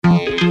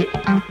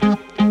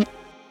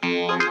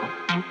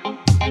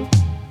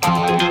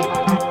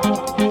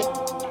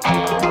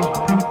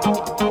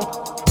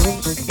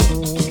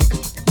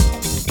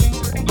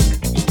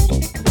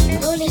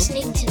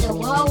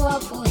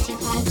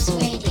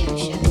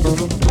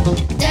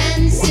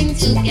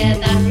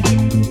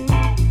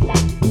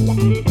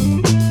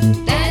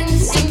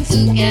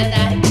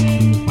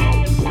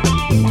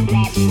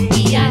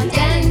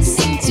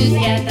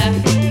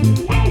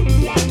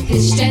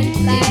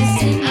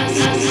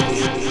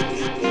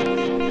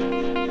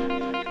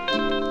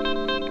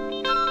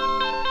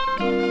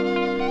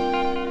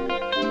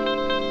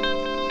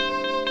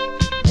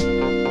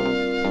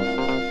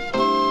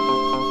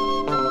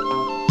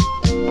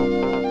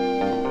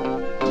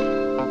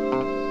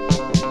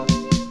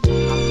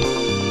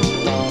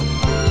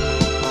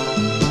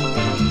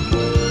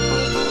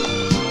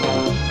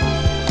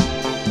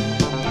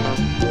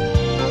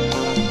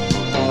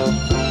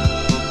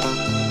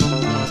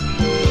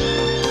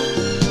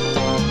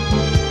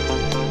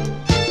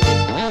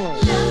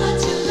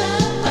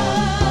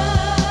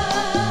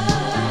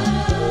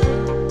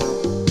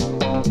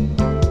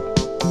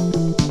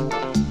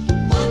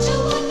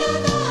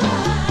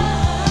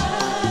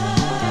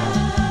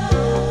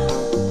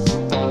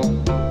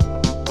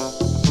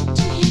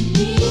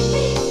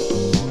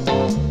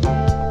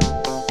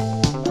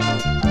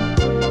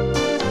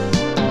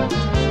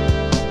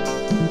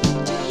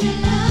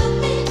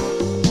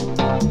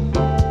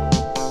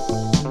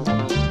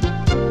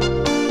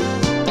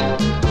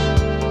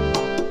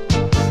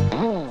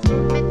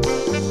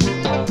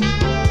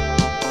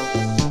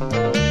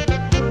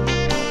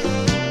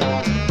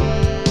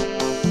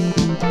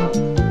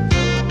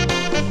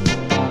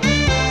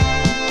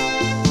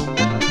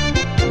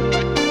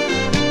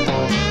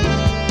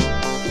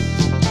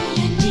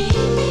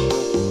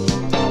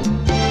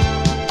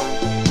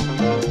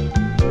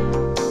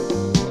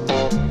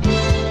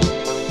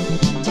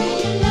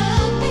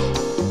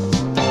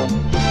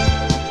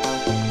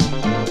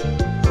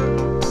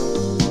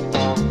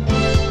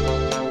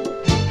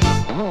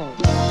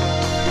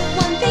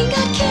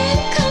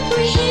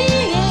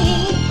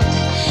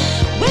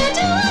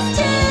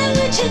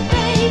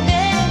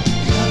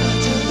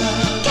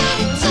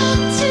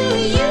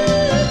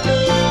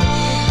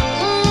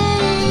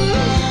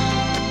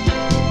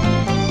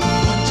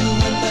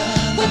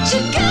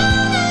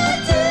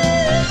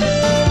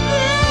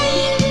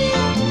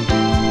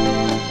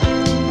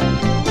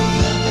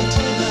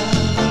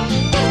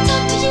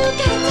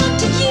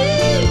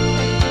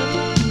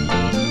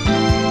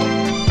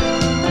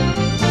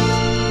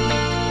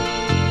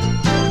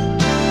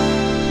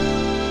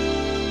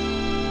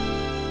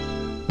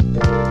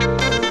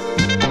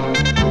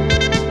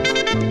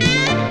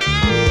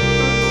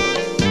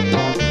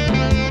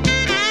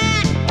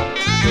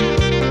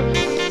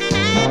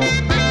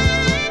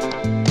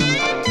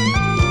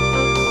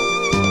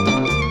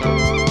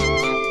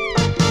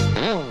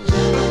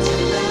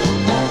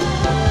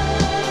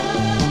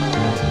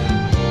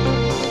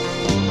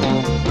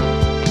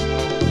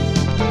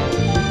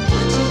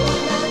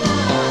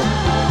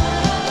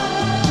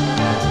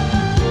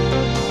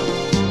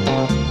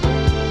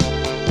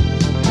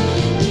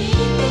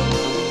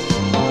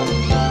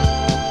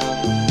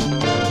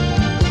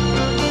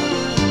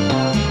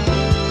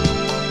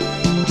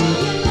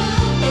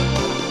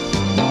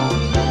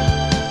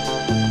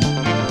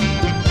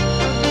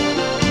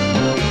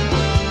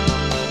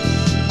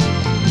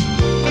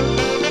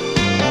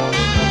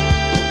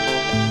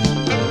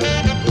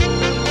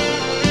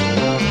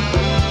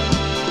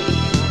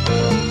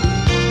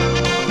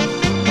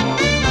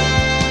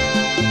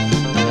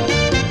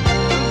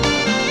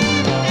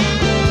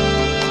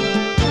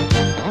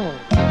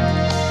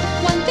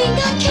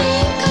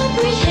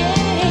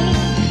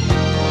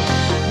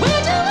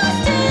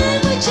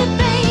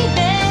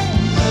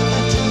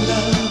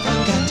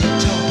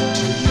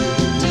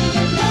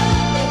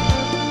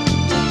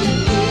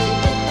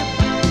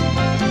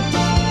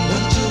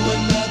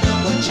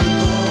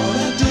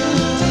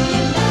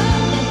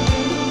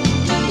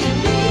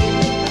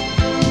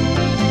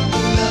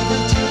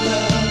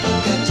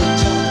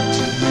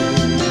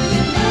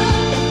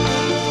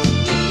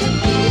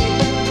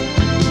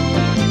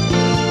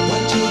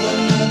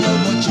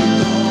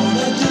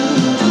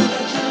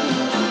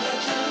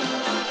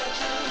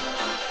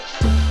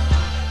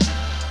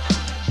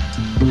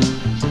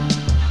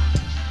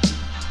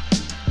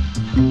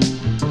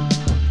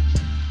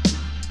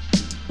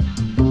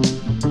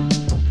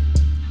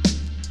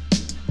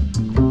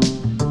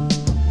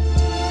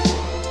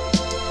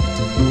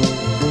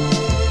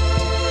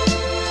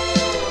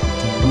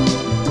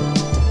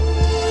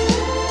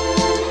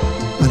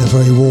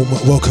very warm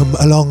welcome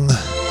along.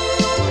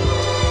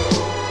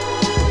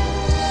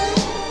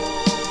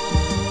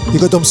 You've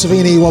got Dom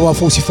Servini,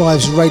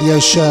 YY45's radio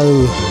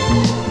show,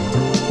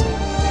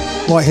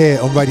 right here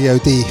on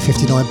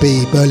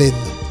RADIO.D59B, Berlin,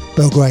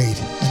 Belgrade,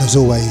 and as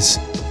always,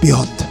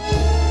 beyond.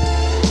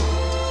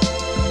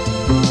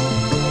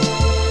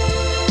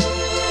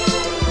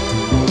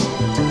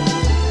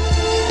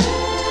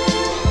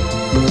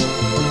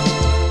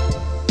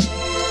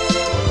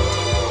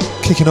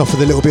 Kicking off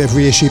with a little bit of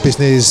reissue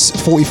business,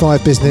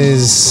 45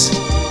 business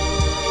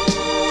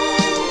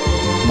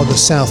on the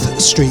South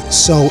Street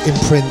Soul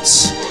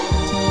imprint.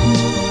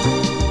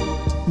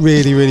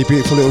 Really, really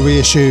beautiful little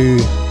reissue.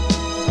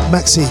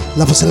 Maxi,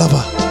 Lover's a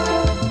Lover.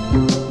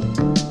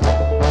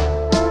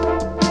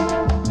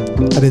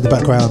 And in the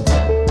background,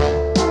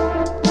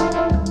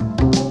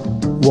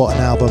 what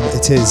an album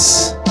it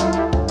is.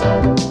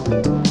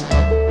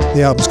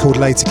 The album's called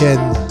Late Again.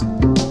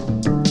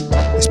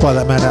 It's by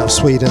that man out of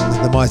Sweden,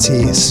 the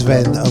mighty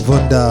Sven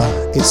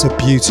Wunda. It's a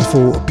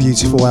beautiful,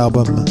 beautiful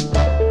album.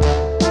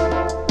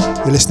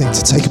 You're listening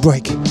to Take a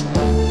Break.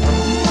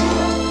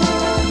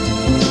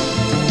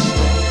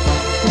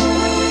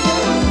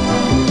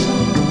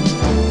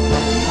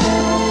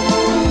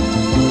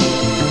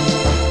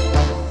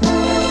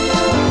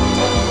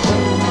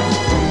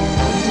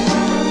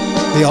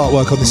 The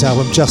artwork on this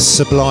album, just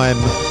sublime.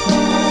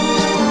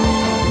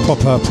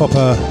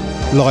 Proper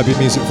library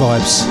music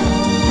vibes.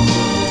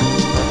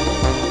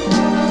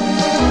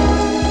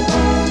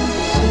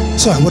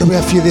 So, what do we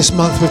have for you this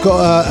month? We've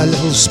got a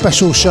little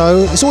special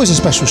show. It's always a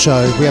special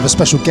show. We have a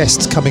special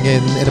guest coming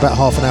in about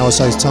half an hour or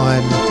so's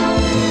time.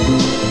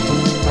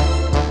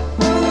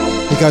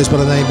 He goes by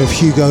the name of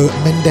Hugo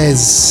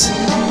Mendes,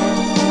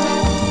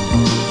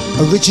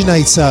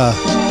 originator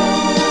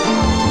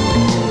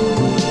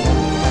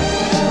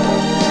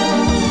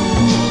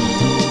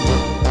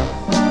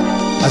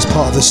as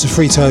part of the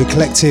Sofrito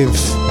Collective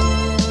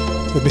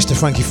with Mr.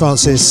 Frankie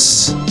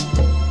Francis,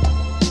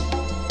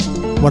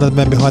 one of the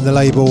men behind the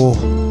label,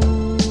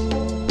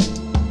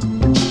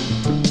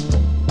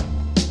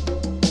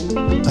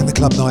 and the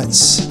club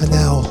nights, and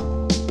now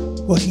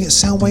working at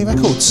Soundway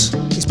Records.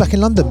 He's back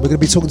in London. We're going to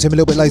be talking to him a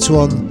little bit later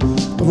on,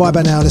 but right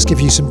about now, let's give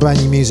you some brand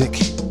new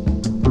music.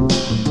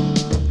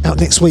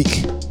 Out next week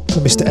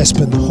from Mr.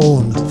 Espen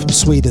Horn from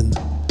Sweden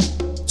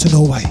to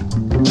Norway.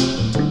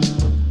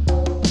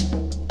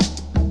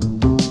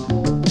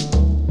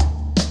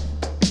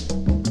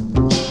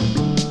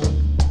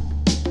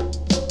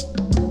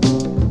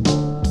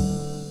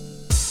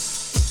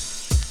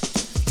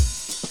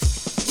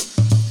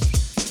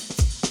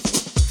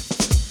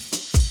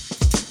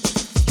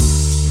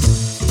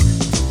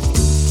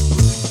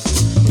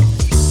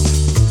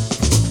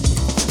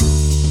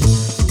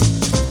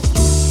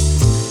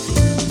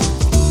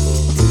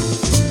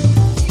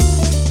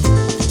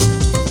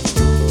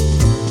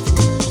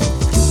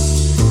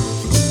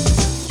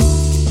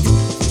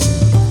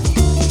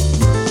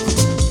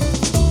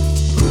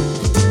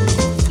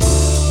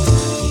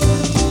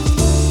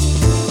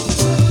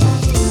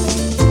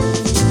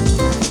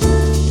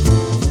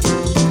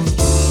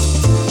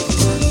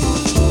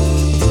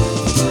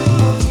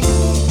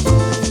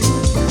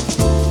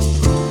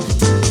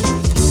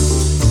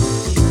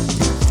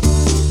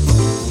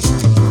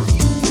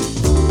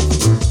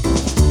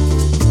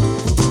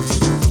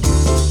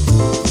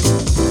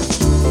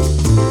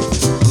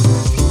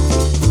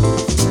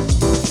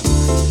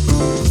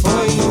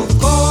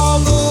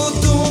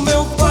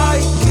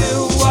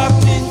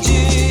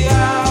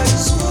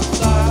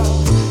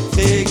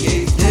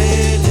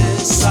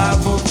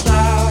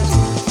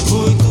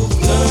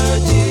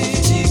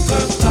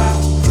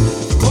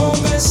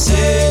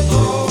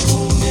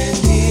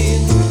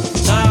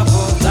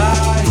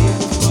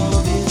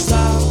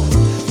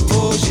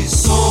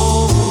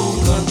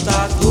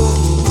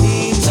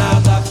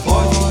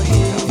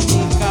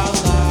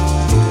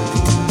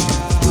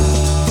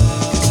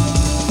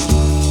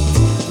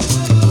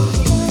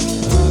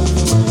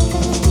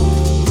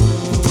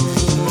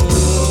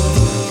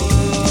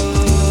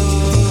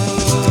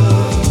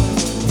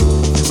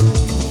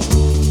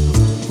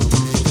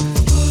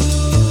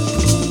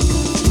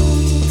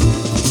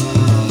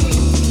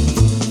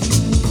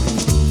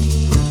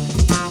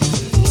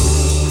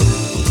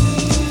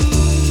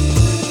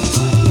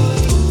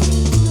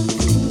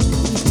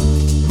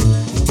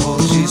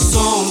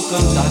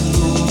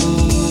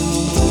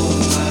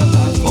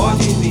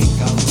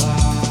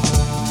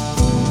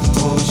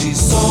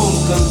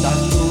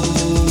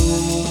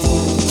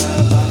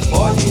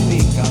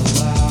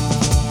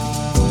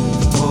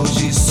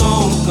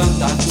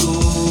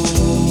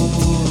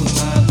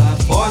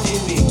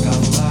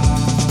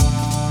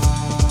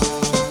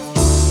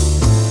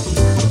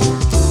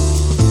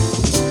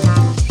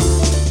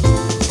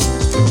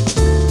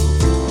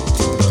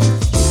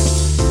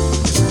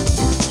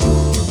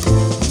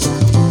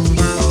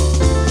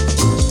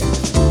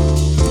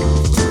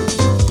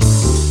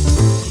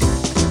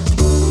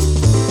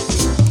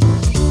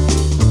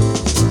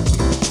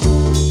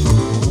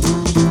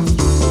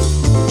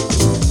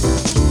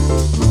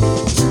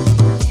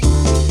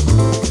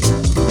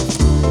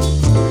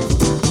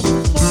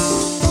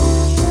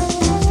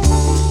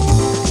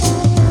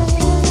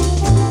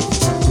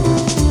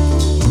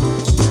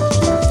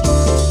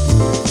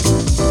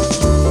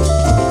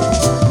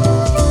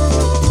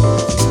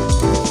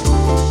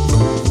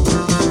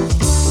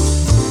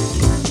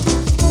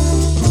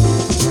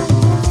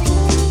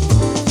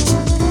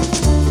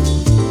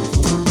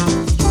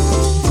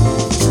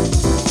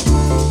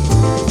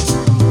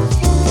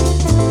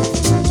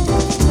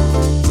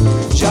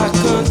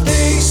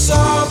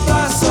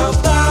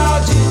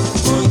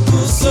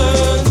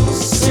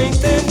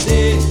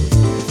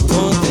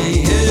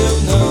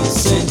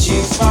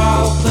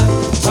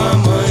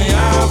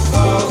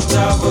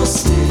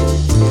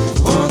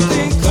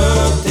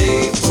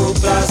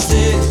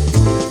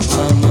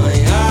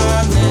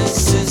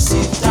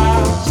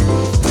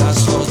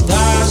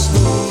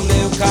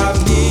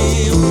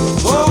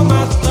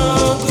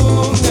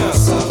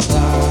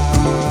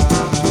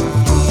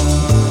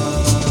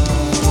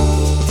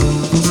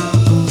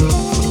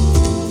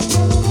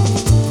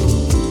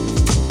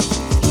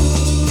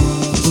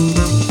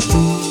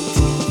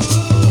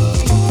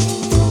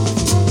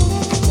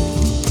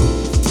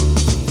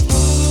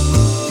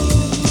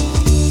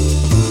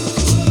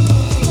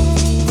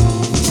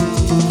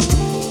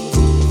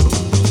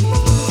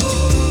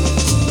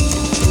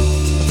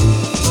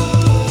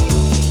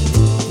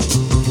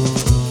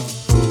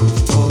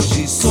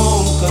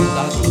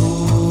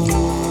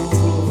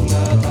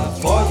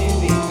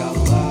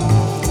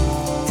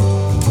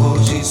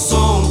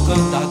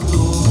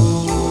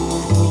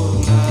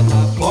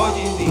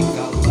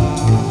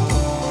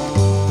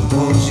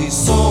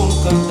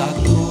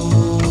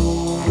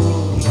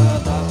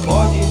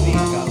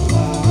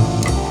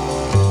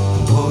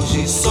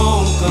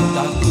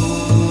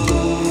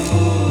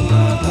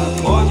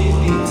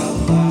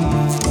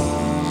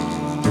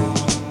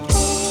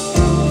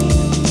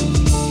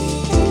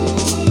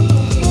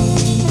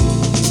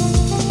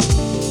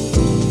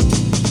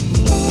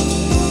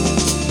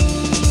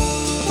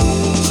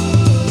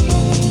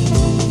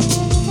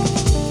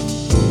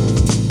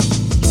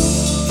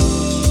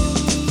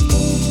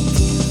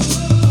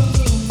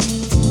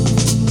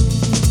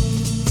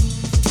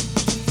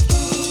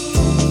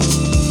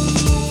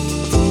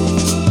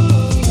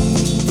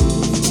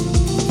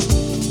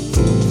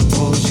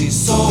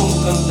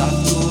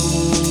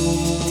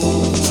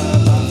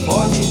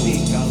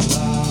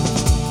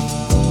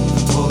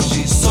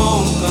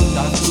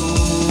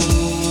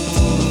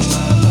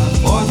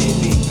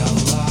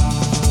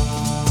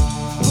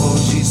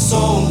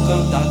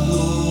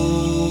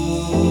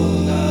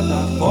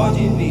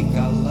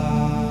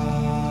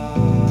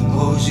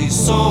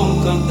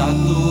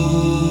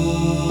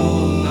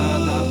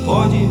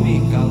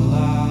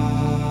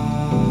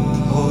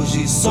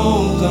 Hoje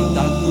sou um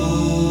cantador,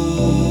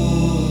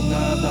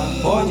 nada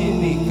pode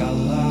me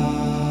calar.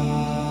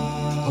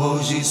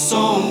 Hoje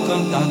sou um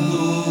cantador,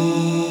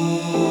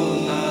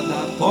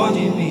 nada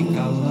pode me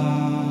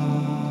calar.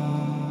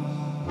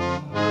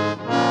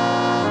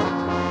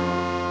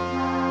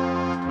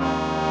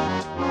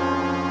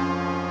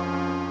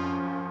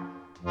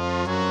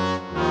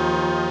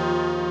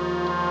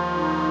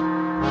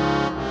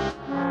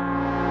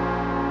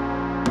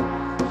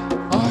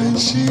 I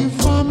see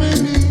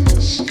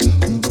families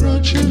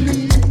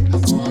gradually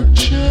are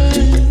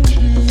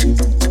changing.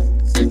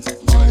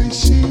 I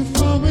see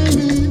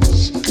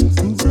families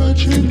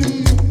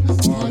gradually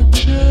are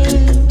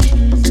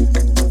changing.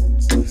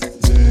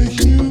 Their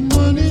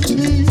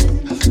humanity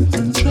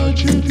and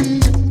tragedy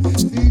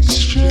is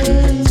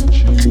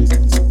changing.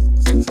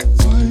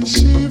 I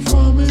see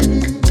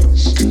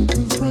families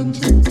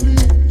frantically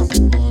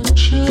are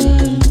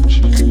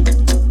changing.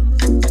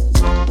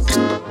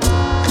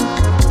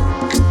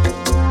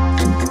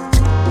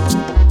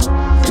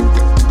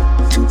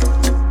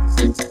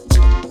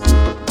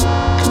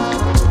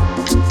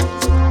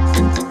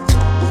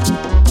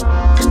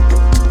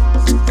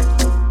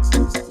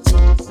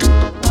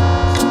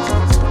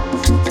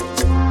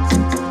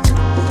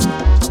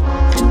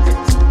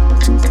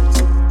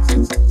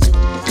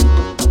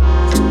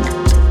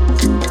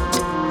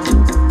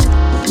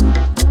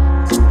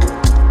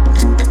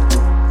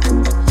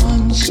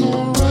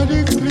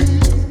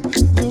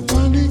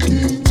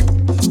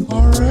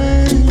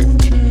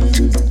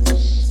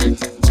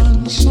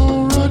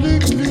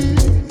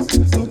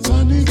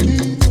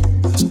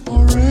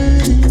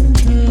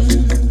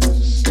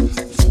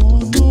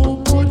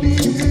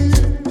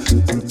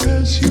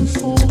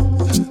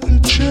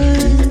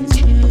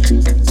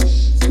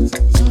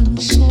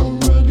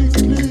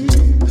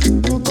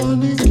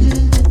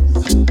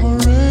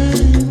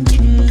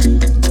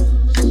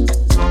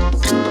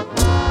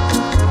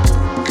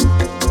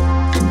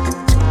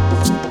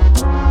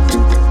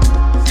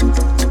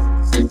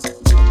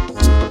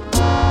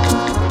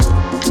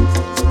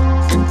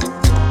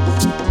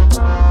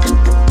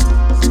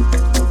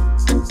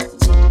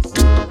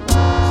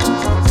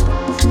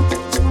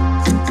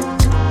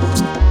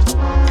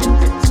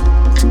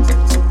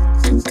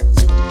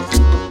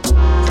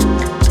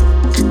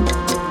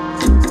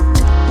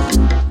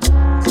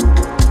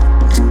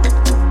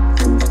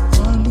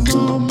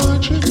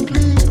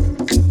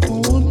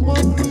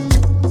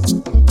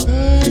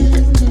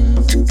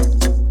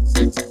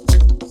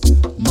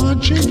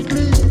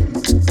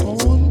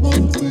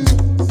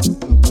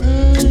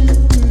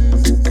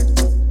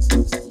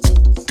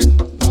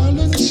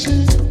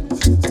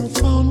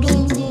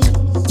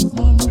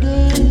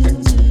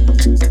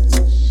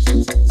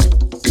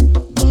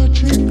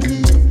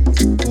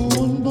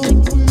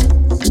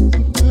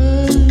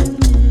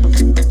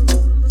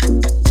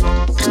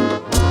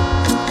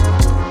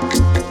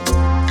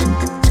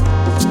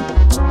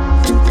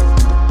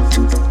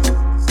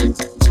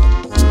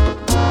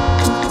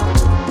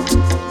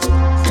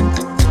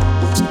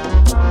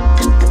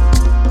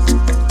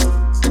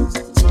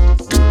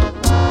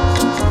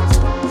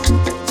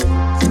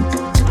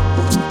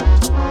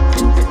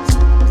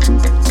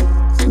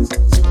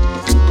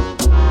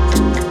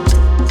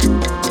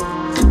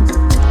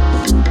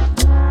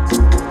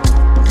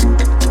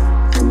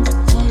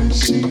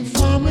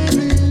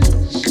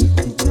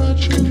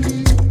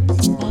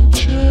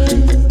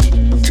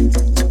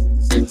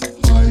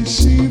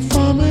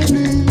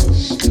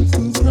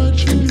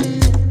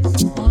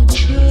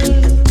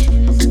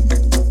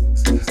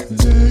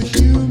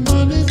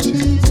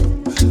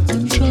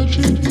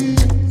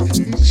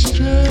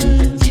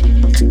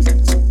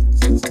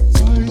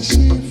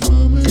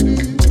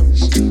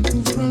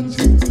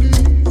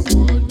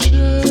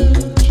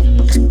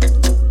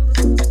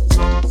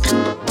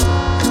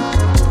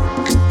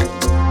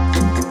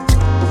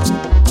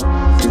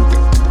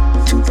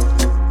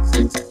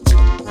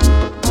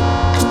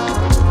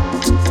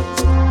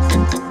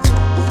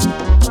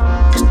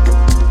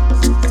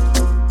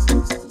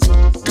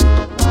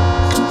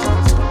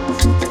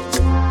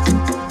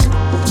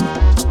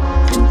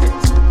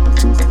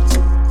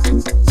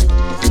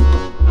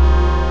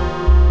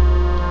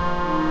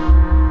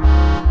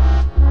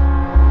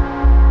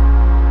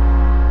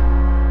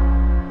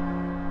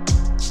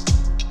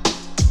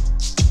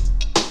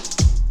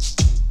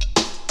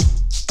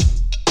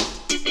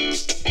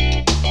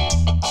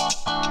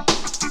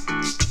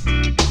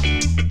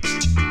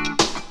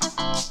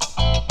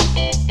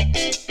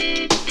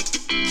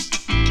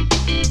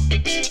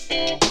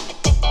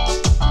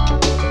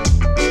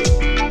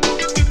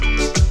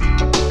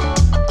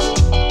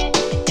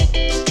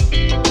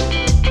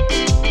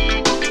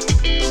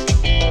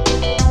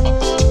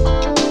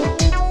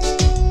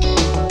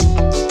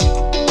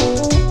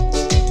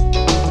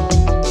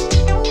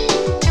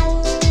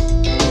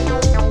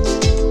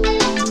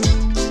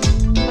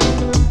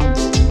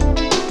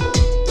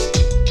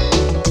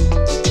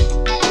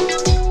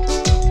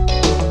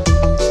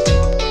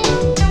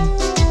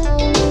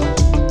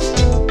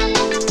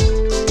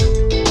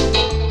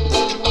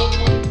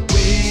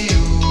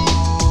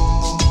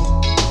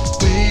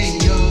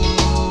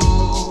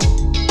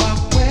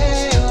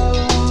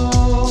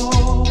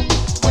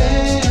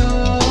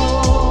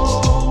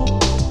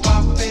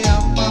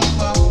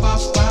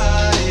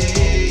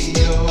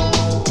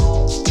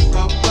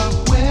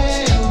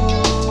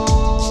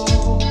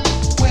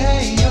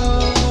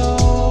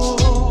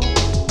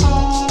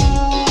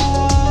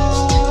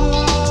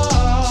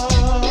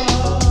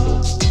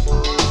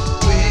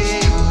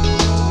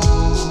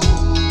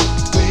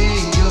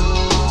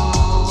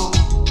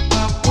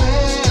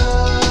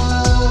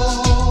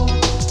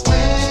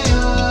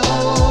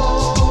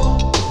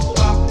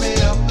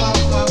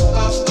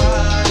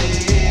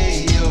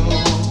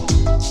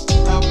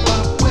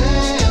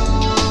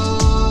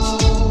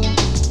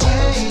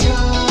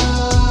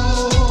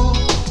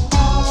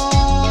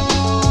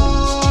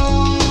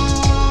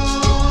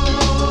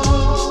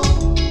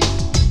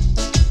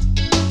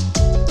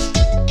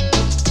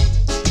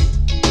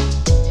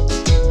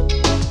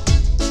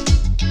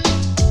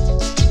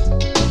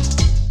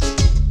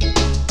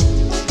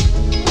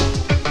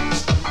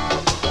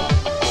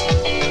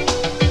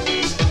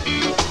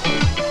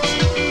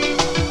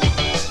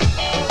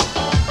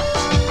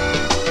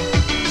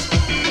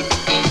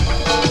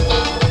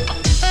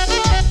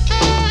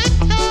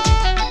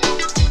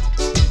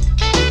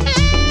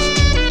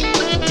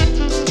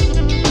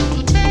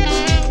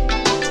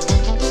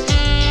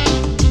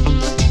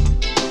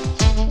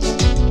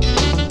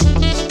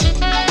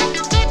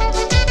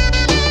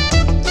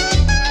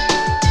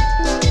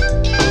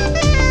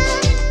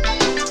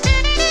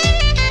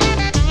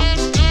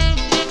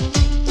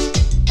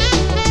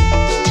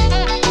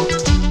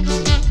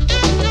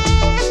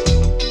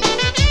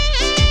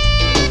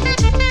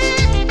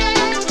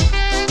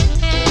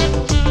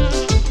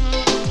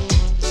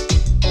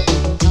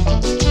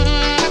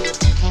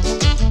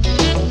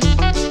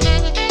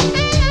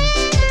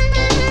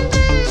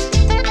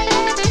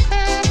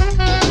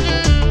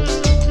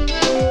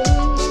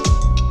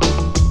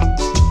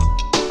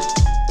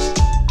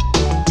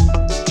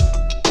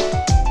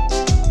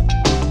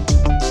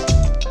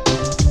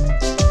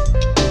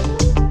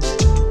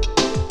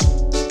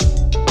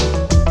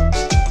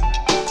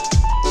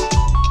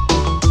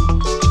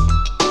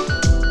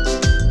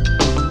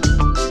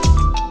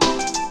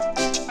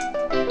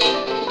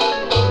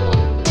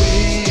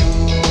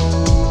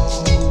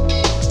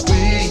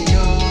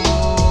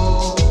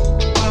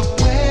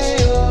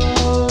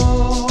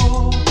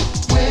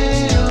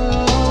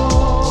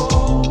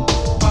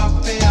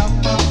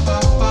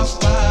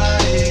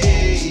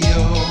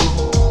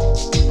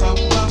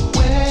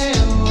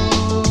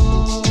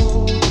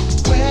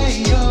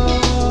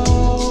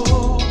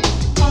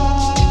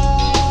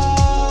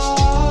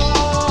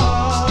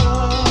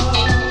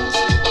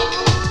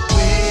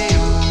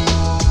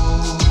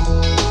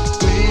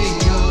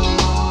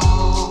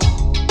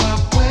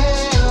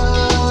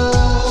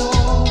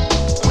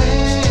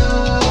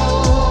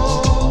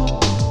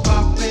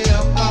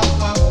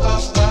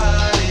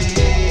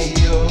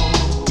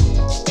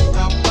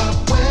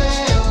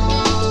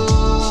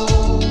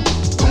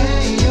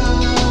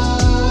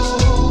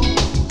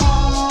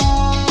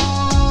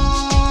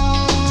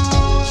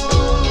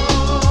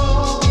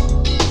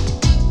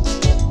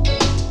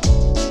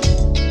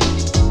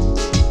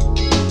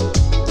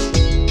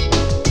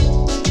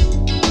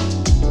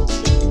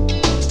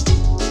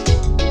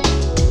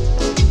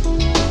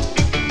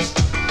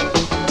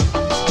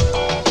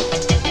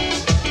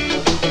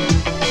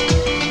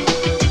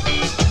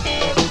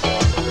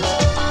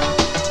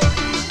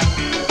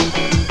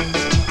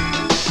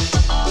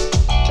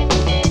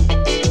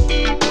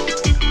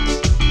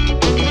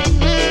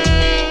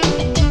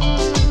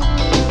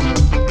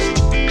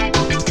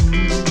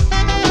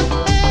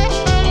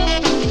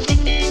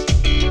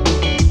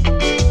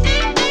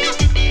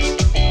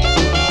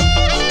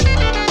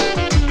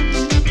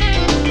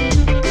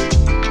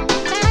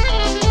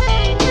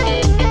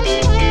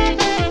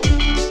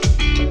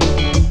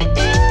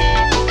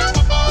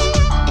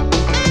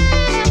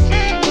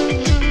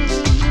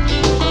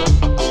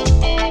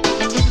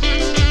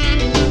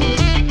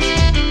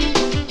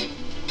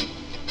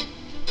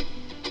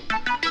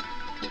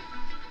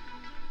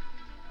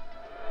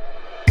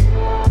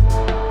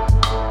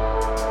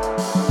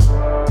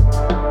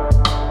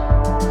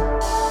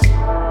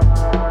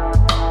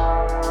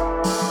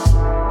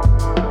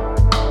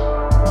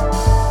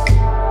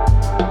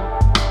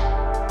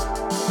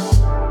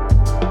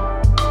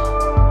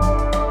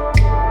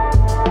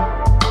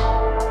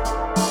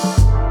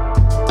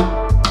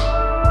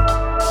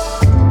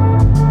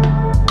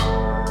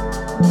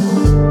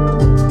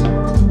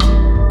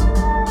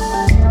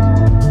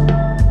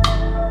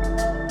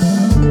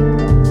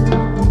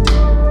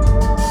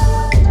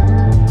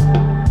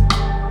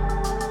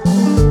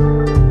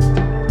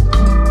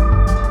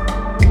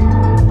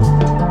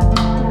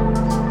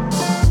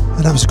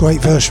 Great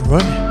version,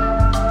 right?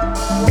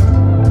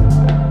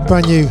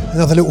 Brand new,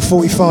 another little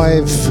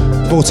 45,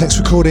 Vortex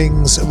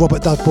Recordings,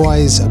 Robert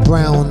Dudwise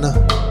Brown.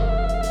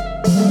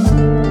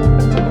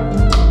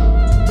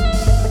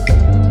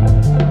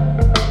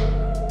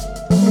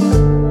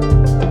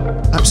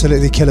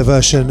 Absolutely killer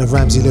version of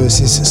Ramsey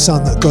Lewis's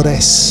Sun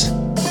Goddess.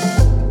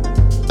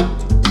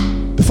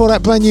 Before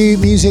that, brand new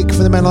music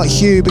from the man like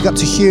Hugh, big up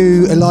to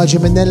Hugh, Elijah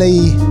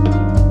Minnelli.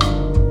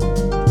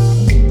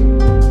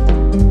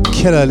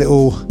 Killer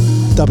little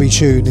dubby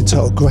tune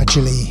entitled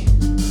Gradually.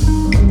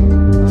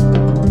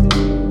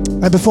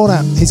 And before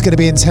that, he's going to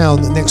be in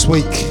town next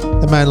week.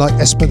 The man like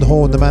Espen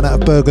Horn, the man out of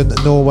Bergen,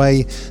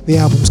 Norway. The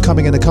album's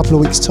coming in a couple of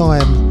weeks'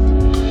 time.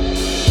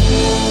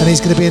 And he's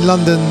going to be in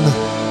London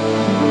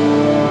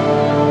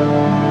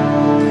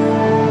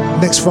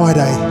next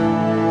Friday,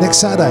 next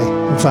Saturday,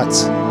 in fact,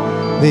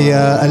 the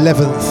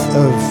 11th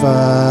of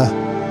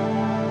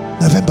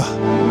November.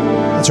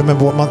 I have to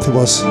remember what month it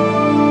was.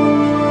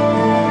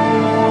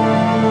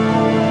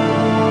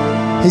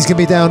 He's going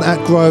to be down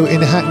at Grow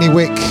in Hackney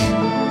Wick.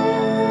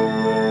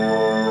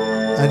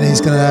 And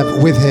he's going to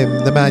have with him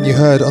the man you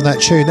heard on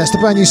that tune. That's the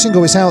brand new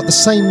single. It's out the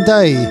same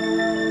day.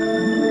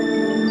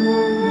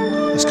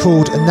 It's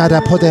called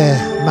Nada Poder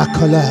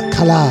Makala,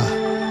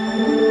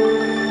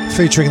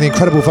 featuring the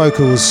incredible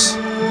vocals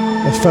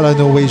of fellow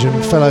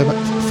Norwegian, fellow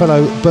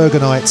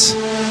Bergenite,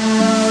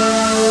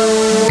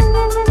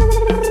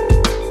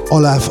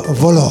 Olav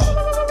Volo.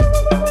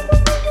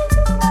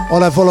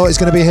 Olav Volo is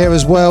going to be here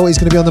as well. He's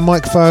going to be on the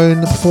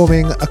microphone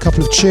performing a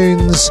couple of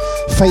tunes.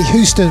 Faye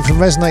Houston from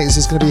Resonators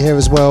is going to be here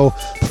as well,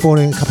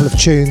 performing a couple of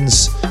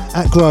tunes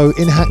at Grow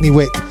in Hackney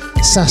Wick,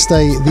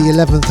 Saturday the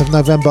 11th of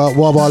November,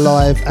 Wawa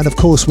Live. And of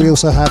course we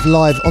also have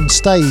live on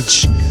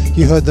stage.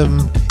 You heard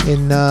them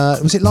in,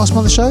 was it last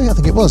month's show? I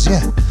think it was,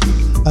 yeah.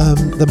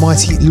 The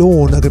Mighty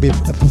Lawn are going to be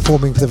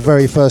performing for the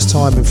very first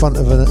time in front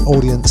of an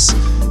audience.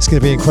 It's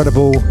going to be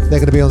incredible. They're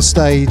going to be on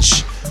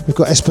stage. We've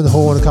got Espen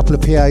Horn, a couple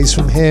of PAs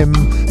from him,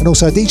 and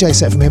also a DJ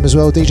set from him as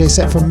well, DJ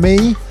set from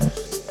me.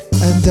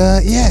 And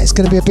yeah, it's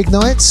going to be a big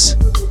night.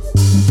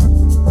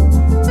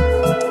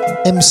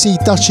 MC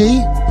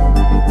Dutchy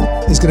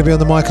is going to be on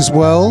the mic as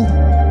well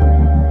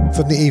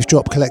from the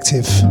Eavesdrop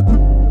Collective.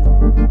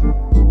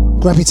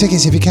 Grab your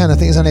tickets if you can. I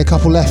think there's only a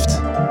couple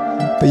left,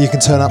 but you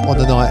can turn up on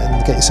the night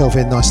and get yourself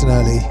in nice and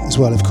early as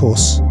well, of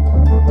course.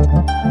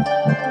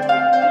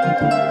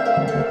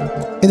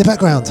 In the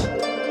background,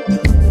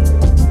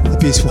 the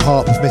beautiful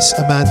harp of Miss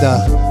Amanda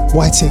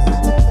Whiting.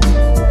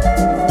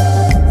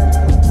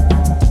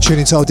 Tune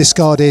entitled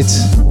Discarded,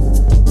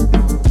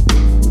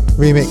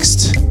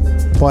 remixed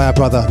by our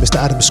brother, Mr.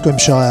 Adam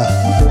Scrimshire.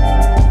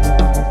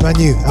 Brand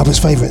new, Albert's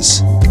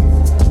favourites.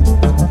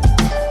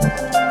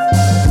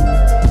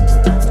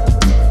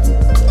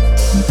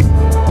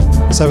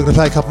 So we're going to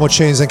play a couple more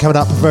tunes and coming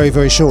up very,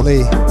 very shortly.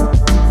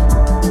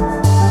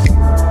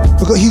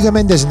 We've got Hugo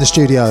Mendes in the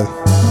studio.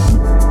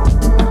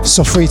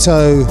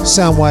 Sofrito,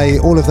 Soundway,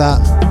 all of that.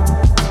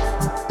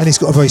 And he's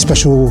got a very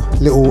special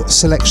little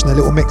selection, a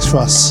little mix for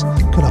us,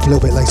 coming up a little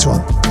bit later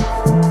on.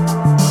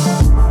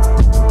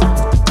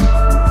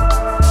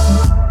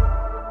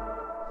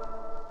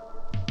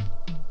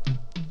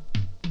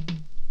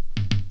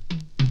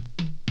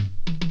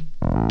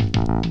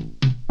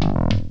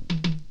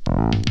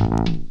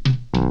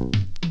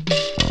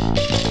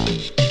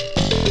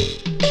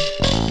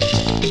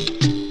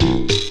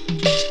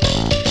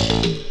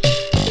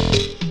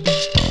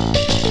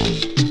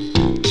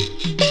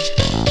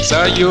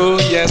 Saw you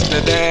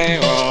yesterday,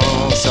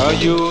 oh, saw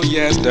you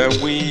yesterday,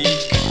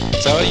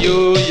 saw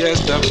you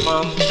yesterday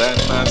month,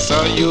 and I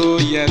saw you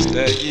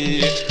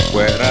yesterday.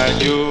 Where are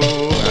you?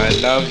 I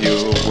love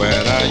you. Where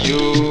are you?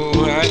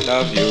 I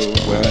love you.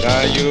 Where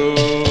are you?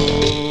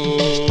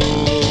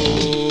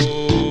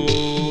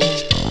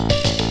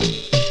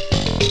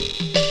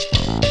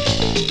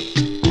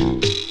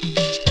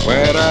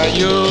 Where are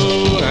you?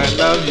 I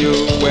love you.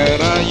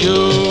 Where are you?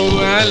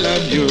 I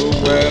love you.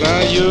 Where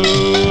are you?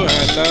 I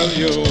love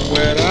you.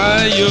 Where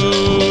are you?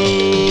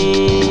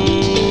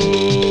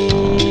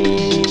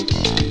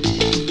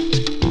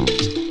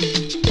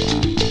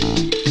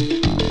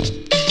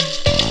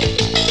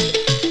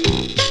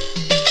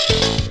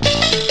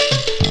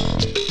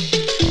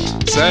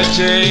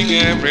 Searching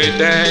every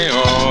day,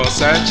 oh,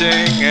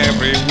 searching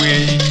every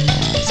week,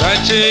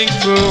 searching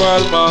through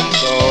all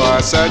months, oh,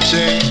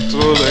 searching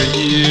through the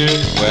year.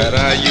 Where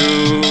are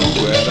you?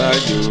 Where are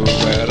you?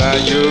 Where are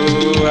you?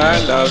 I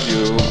love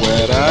you.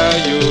 Where are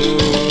you?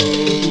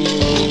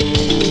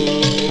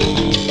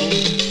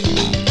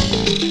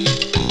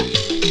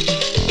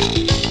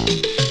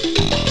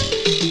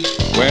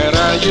 Where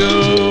are you?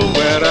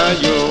 Where are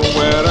you?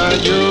 Where are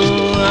you?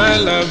 I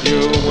love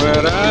you.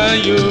 Where are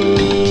you?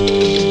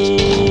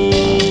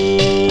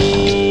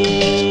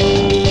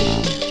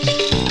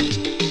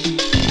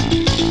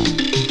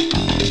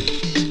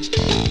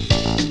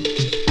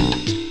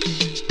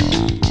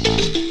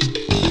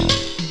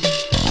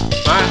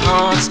 My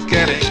heart's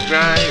getting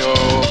dry,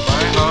 oh,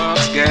 my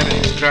heart's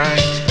getting dry,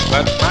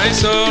 but my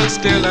soul's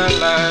still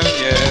alive,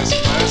 yes,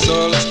 my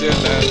soul's still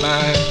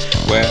alive.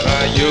 Where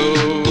are you?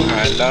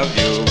 I love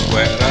you.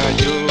 Where are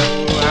you?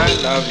 I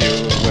love you.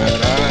 Where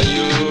are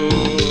you?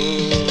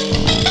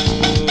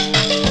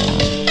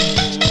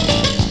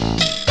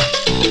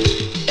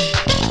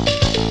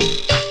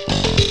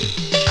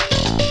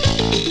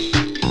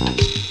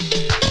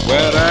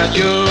 Where are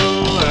you?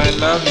 I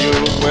love you.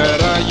 Where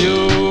are you?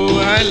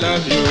 I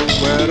love you.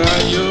 Where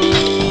are you?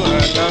 I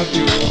love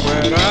you.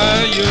 Where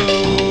are you?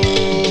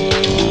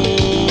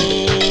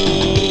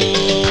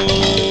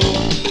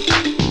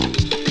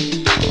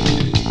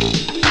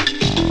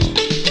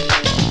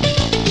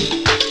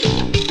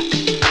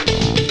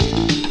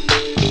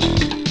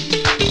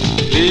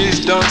 Please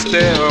don't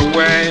stay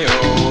away,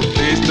 oh,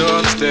 please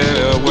don't stay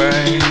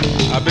away.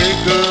 I'll be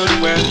good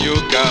when you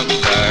come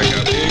back,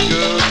 I'll be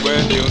good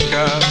when you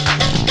come.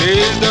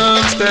 Please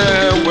don't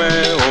stay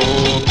away,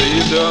 oh,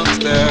 please don't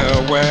stay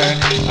away.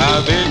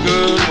 I'll be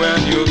good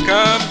when you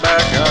come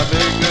back, I'll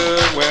be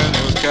good when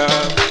you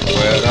come.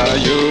 Where are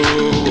you?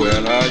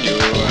 Where are you?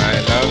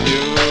 I love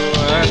you,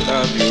 I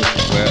love you.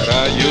 Where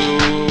are you?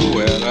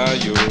 Where are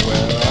you?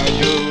 Where are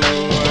you?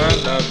 I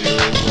love you,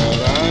 where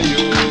are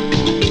you?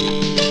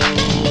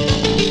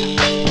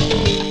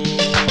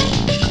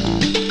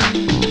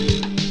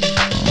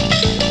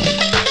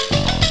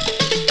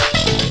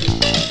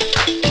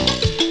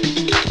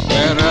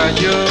 Where are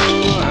you?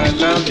 I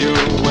love you.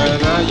 Where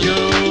are you?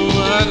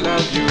 I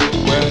love you.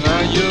 Where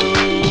are you?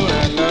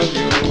 I love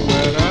you.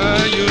 Where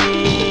are you?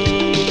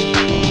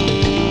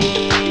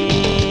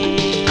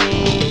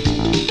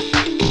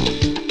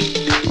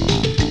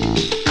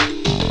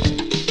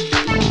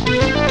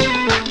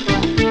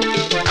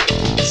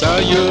 Saw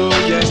you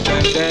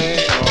yesterday,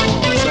 oh,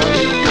 saw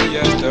you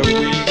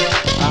yesterday.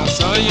 I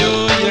saw you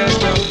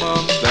yesterday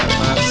month, and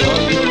I saw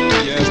you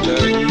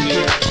yesterday.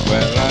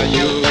 Where are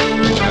you?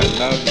 I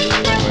love you.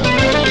 Where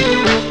are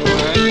you?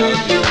 I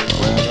love you.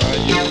 Where are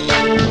you?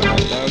 I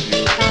love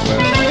you.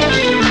 Where are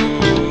you? Where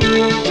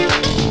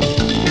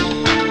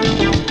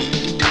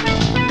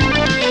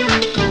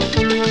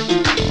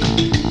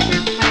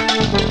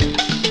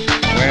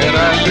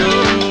are you?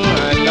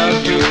 I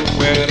love you.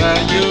 Where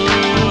are you?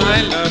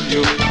 I love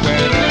you.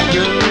 Where are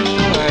you?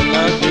 I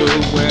love you.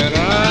 Where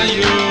are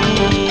you?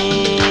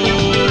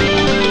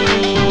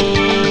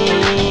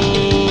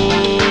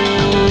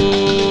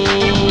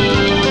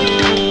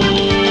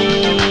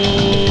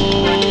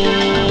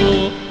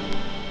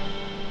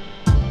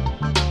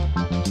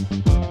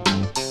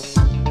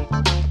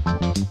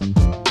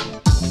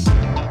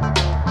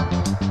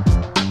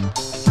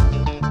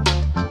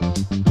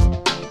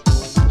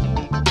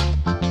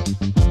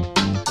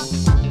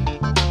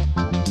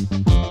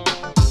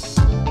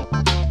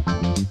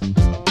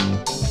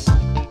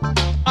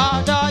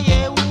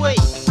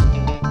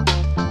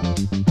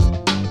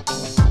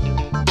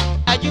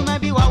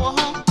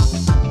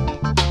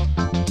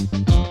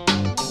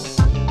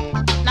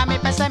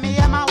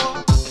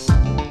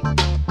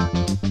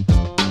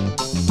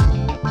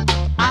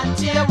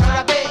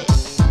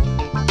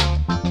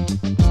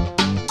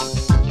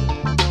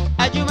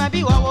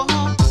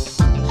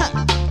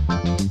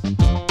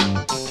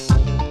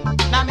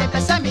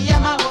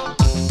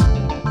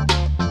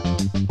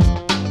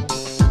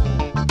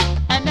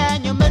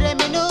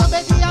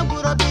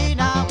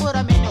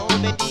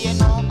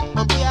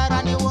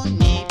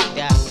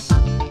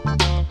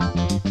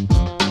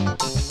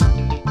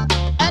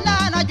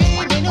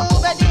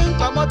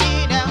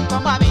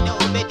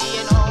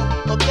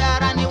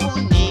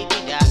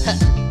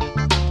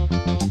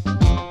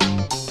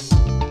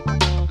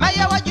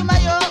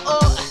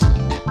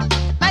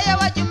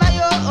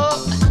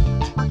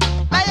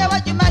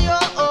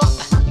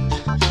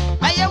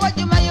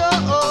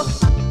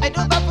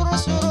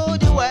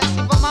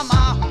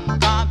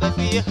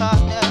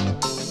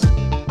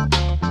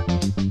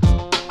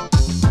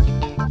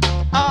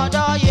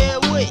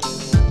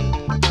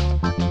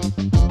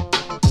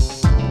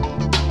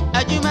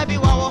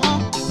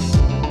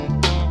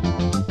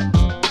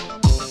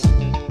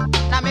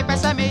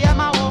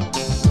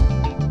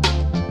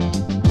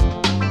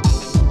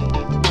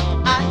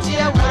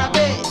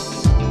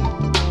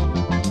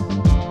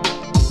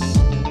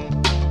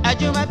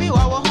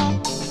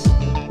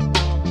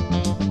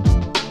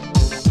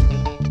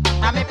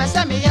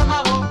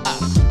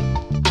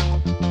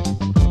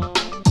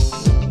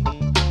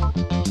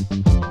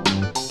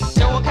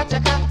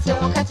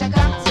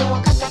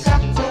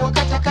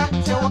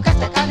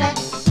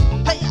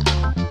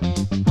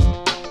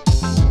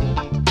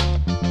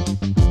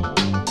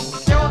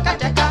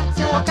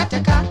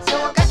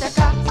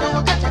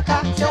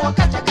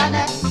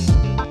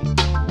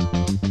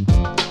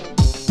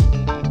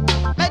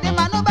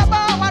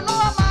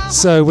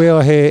 So we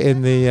are here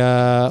in the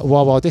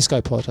Wild Wild Disco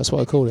Pod. That's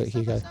what I call it,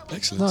 Hugo.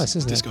 Excellent. Nice,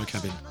 isn't Disco it?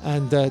 cabin.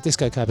 And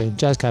disco cabin,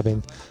 jazz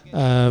cabin,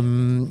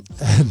 and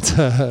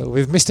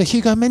with Mr.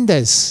 Hugo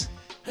Mendes.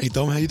 Hey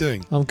Dom, how you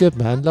doing? I'm good,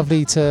 man.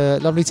 Lovely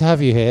to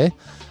have you here.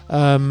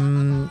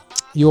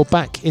 You're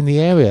back in the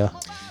area.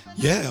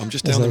 Yeah, I'm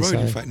just down the road.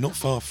 In fact, not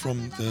far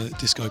from the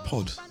Disco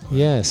Pod.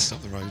 Yes.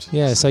 Up the road.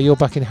 Yeah. So you're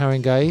back in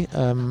Haringey.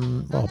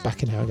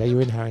 Back in Haringey.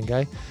 You're in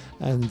Haringey.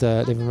 and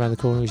living around the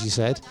corner, as you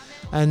said.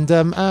 And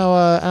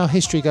our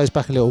history goes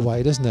back a little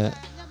way, doesn't it?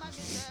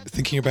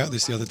 Thinking about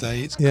this the other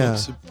day, it's got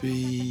to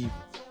be...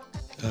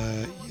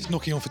 it's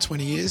knocking on for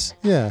 20 years.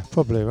 Yeah,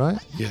 probably, right?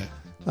 Yeah.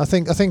 I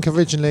think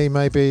originally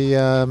maybe...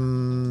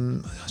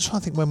 I'm trying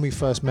to think when we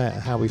first met,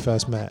 how we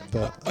first met.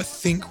 But I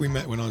think we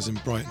met when I was in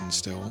Brighton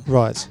still.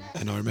 Right.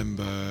 And I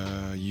remember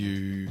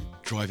you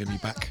driving me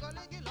back,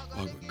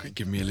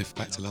 giving me a lift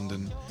back to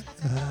London.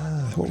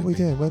 What were we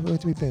doing? Where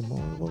had we been?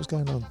 What was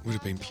going on? Would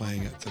have been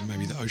playing at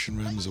maybe the Ocean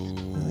Rooms or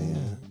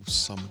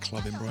some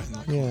club in Brighton.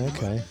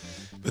 Okay.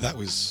 But that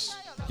was...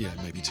 Yeah,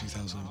 maybe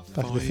 2005,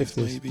 back in the 50s.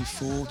 Maybe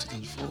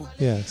 2004.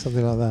 Yeah,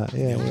 something like that.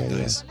 Yeah.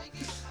 Days.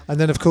 And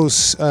then, of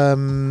course,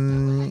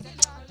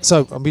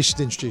 so we should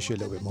introduce you a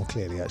little bit more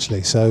clearly,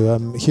 actually. So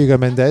Hugo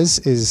Mendes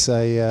is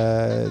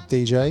a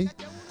DJ,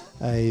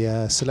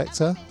 a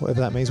selector,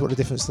 whatever that means. What the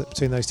difference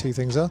between those two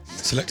things are?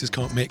 Selectors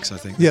can't mix, I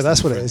think. Yeah,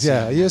 that's what it is.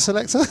 Yeah. Are you a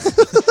selector?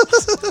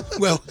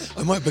 Well,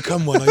 I might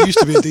become one. I used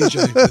to be a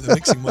DJ, but the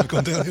mixing might have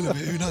gone downhill a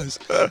bit. Who knows?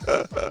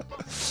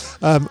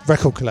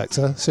 Record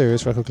collector,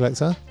 serious record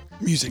collector.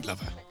 Music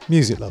lover.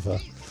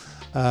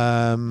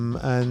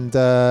 And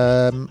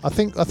I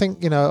think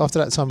after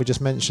that time we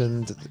just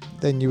mentioned,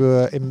 then you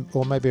were in,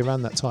 or maybe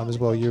around that time as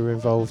well, you were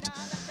involved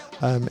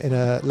in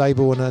a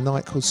label and a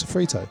night called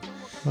Sofrito,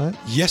 right?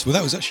 Yes, well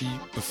that was actually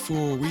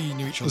before we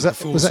knew each other.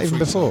 Was that even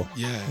before?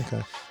 Yeah.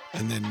 Okay.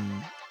 And then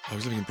I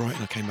was living in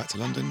Brighton. I came back to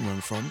London, where I'm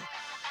from,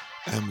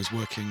 and was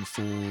working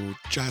for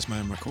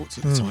Jazzman Records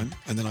at the time.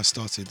 And then I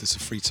started the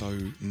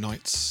Sofrito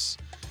nights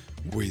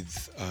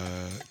with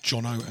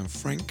Jono and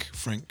Frank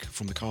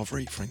from the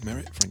Carvery,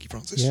 Frankie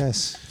Francis.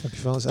 Yes, Frankie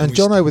Francis. And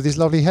Jono with his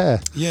lovely hair.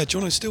 Yeah,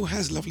 Jono still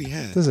has lovely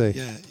hair. Does he?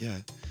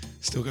 Yeah.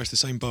 Still goes to the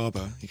same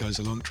barber. He travels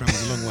a long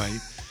way.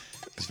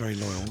 He's very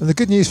loyal. And the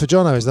good news for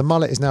Jono is the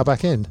mullet is now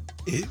back in.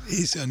 It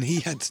is, and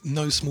he had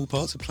no small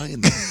part to play in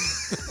that.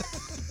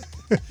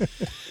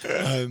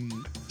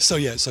 So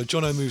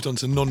Jono moved on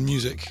to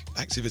non-music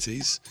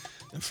activities,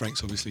 and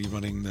Frank's obviously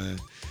running the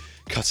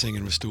cutting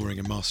and restoring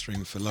and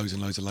mastering for loads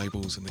and loads of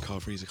labels, and the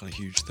Carvery is a kind of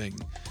huge thing.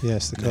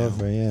 Yes, the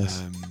Carvery,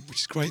 yes. Which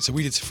is great. So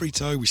we did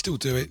Sofrito, we still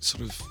do it,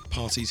 sort of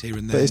parties here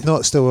and there. But it's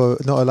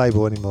not a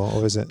label anymore,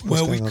 or is it?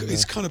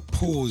 It's kind of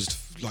paused,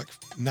 like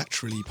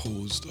naturally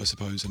paused, I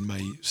suppose, and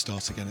may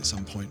start again at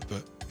some point,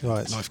 but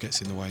life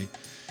gets in the way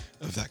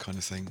of that kind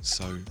of thing.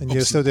 So, and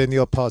you're still doing the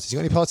odd parties. You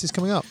got any parties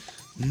coming up?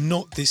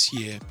 Not this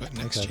year, but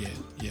next year.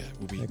 Yeah,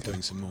 we'll be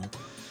doing some more.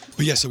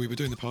 But yeah, so we were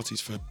doing the parties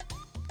for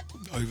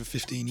over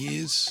 15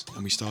 years,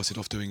 and we started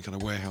off doing kind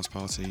of warehouse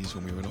parties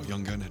when we were a lot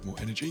younger and had more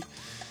energy.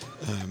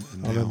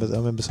 And I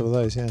remember some of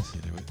those, yes.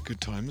 They were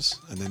good times.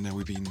 And then now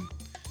we've been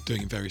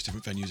doing in various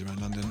different venues around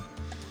London.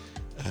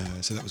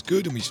 So that was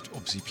good, and we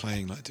obviously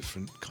playing like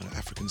different kind of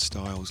African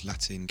styles,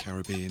 Latin,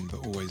 Caribbean,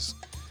 but always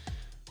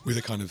with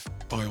a kind of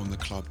eye on the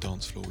club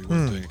dance floor. We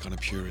weren't doing a kind of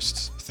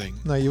purist thing.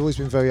 No, you've always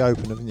been very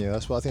open, haven't you? I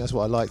think that's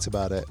what I liked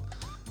about it.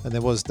 And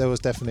there was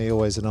definitely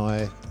always an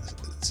eye,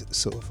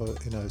 sort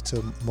of, to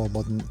a more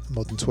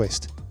modern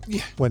twist.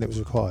 Yeah. When it was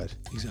required.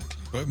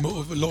 Exactly. But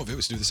a lot of it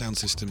was to do with the sound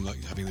system,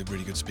 like having the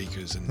really good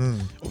speakers,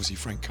 and obviously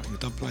Frank cutting the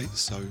dub plates,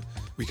 so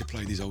we could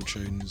play these old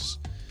tunes,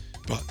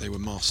 but they were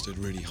mastered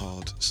really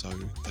hard, so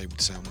they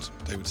would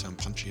sound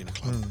punchy in a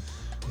club.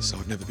 So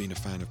I've never been a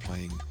fan of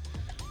playing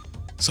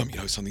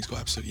something's got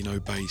absolutely no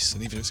bass,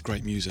 and even if it's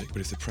great music,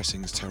 but if the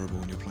pressing's terrible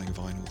and you're playing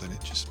vinyl, then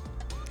it just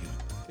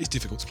it's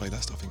difficult to play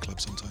that stuff in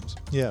clubs sometimes.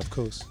 Yeah, of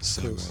course.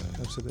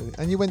 Absolutely.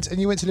 And you went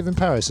to live in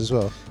Paris as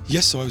well?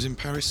 Yes, so I was in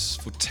Paris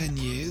for 10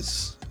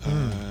 years,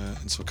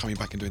 and so coming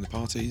back and doing the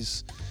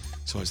parties.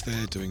 So I was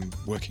there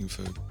working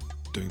for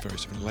doing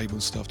various different label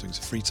stuff, doing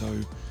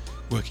Sofrito,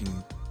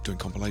 doing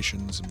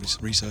compilations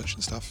and research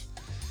and stuff.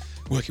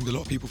 Working with a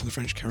lot of people from the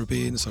French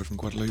Caribbean, so from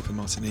Guadeloupe and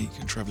Martinique,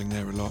 and travelling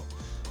there a lot,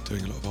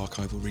 doing a lot of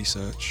archival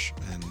research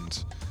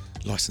and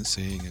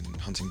licensing and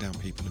hunting down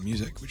people and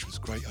music, which was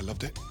great. I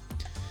loved it.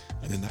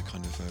 And then that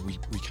kind of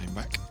we came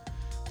back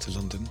to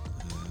London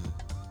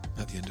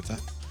at the end of that.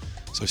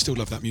 So I still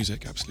love that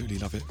music, absolutely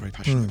love it, very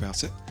passionate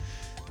about it.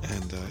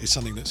 And it's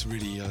something that's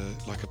really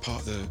like a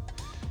part of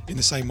in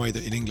the same way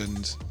that in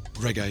England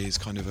reggae is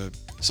kind of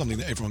something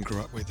that everyone grew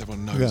up with,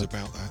 everyone knows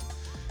about that.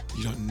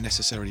 You don't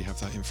necessarily have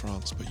that in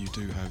France, but you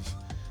do have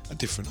a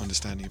different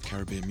understanding of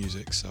Caribbean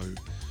music. So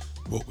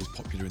what was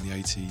popular in the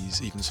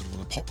 80s, even sort of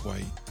on a pop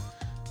way,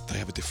 they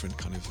have a different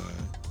kind of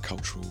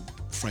cultural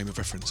frame of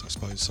reference, I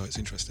suppose. So it's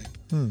interesting.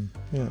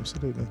 Yeah,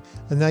 absolutely.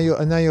 And now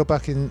you're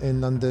back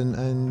in London,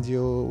 and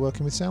you're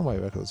working with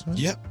Soundwave Records, right?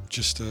 Yep.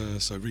 Just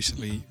so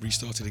recently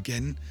restarted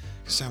again.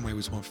 Soundwave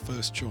was my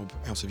first job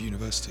out of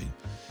university.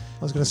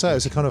 I was going to say, it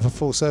was a kind of a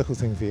full circle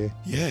thing for you.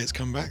 Yeah, it's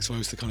come back. So I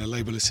was the kind of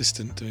label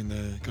assistant going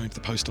to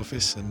the post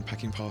office and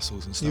packing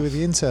parcels and stuff. You were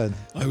the intern?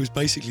 I was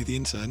basically the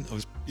intern.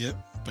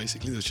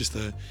 Basically.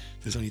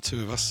 There's only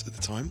two of us at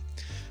the time.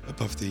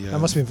 Above the. That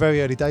must have been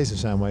very early days of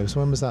Soundwave. So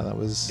when was that?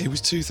 It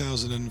was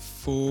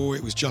 2004.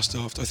 It was just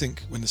after, I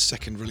think, when the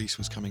second release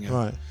was coming out.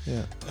 Right.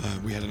 Yeah.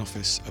 We had an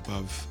office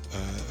above a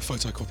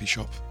photocopy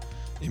shop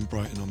in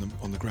Brighton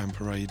on the Grand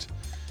Parade.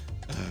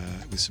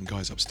 with some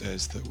guys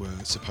upstairs that were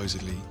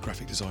supposedly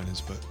graphic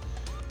designers, but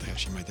they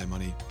actually made their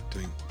money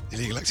doing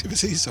illegal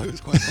activities, so it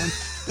was quite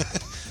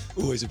fun.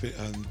 Always a bit,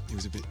 it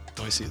was a bit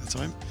dicey at the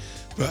time.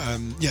 But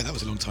yeah, that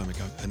was a long time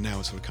ago, and now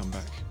I've sort of come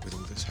back with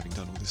all this, having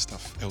done all this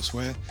stuff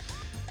elsewhere,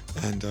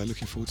 and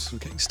looking forward to sort of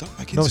getting stuck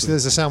back into it. Obviously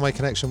there's a Soundwave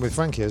connection with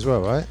Frankie as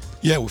well, right?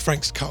 Yeah, well,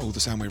 Frank's cut all the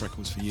Soundwave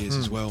records for years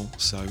as well,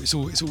 so it's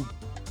all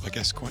I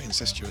guess quite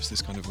incestuous,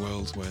 this kind of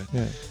world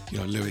where you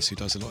know, Lewis, who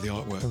does a lot of the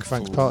artwork, And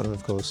Frank's partner,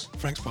 of course.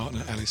 Frank's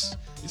partner, Alice,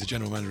 is the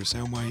general manager of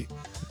Soundwave.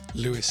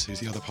 Lewis, who's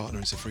the other partner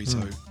in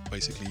Sofrito,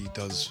 basically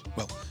does,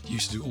 well, he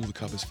used to do all the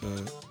covers for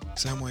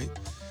Soundwave,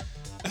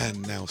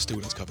 and now still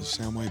does covers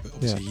for Soundwave, but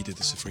obviously he did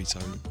the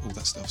Sofrito, all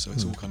that stuff, so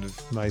it's all kind of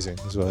amazing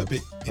as well. a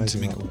bit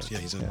Amazing intermingled. artwork. Yeah,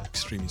 he's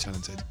extremely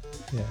talented.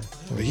 Yeah.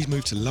 But he's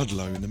moved to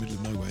Ludlow in the middle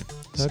of nowhere,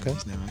 so Okay.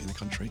 he's now out in the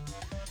country,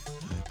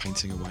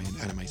 painting away and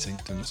animating,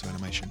 doing lots of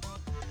animation.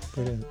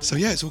 Brilliant. So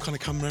yeah, it's all kind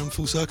of come around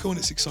full circle, and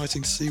it's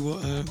exciting to see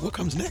what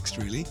comes next.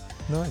 Really,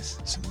 Nice.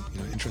 some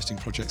interesting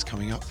projects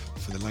coming up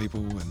for the label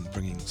and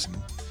bringing some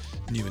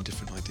new and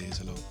different ideas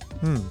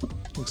along.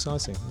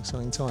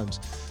 Exciting times.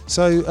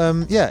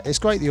 So yeah, it's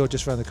great that you're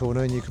just around the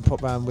corner and you can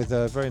pop round with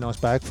a very nice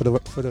bag full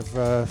of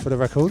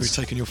records. We've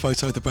taken your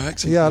photo of the bag.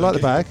 So Yeah, I like the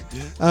bag,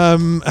 Yeah.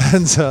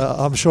 and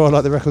I'm sure I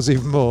like the records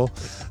even more.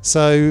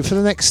 So for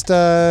the next,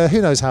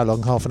 who knows how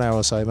long, half an hour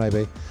or so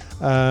maybe,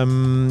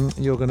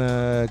 you're going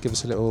to give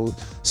us a little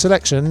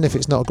selection if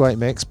it's not a great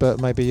mix, but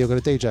maybe you're going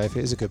to DJ if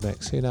it is a good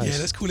mix. Who knows? Yeah,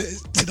 let's call it.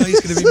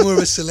 Today's going to be more of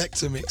a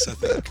selector mix, I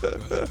think.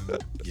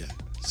 But, yeah,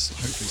 so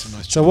hopefully some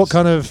nice. So what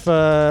kind of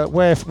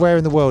where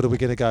in the world are we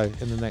going to go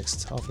in the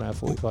next half an hour,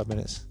 45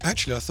 minutes?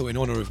 Actually, I thought in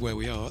honour of where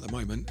we are at the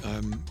moment,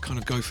 kind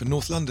of go for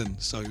North London.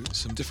 So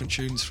some different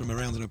tunes from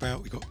around and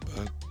about. We've got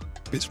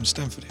bits from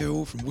Stamford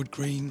Hill, from Wood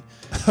Green,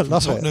 from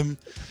love Tottenham.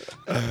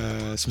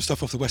 Some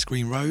stuff off the West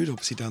Green Road,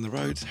 obviously down the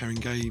road.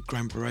 Haringey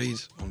Grand Parade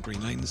on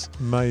Green Lanes.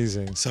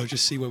 Amazing. So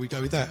just see where we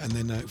go with that, and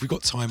then if we've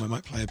got time, I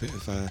might play a bit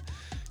of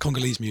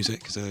Congolese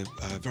music, because a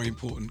very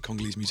important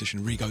Congolese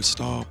musician, Rigo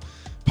Starr,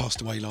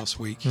 passed away last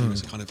week. He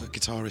was a kind of a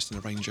guitarist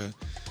and arranger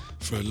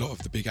for a lot of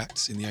the big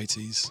acts in the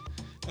 80s,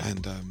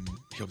 and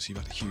he obviously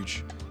had a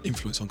huge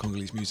influence on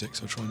Congolese music,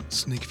 so I'll try and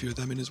sneak a few of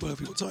them in as well if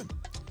we've got time.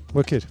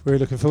 Wicked. Really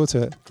looking forward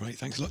to it. Great,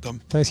 thanks a lot, Dom.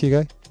 Thanks,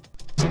 Hugo.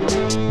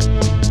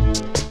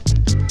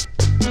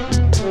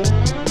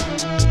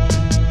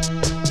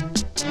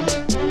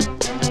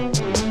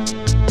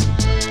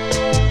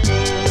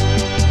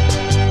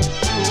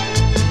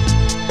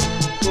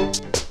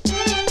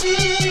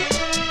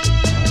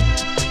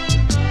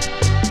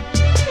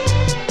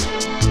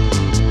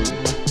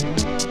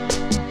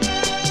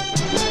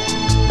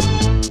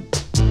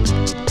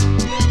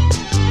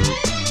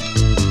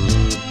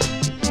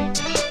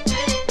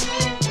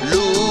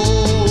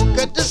 Look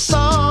at the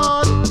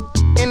sun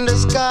in the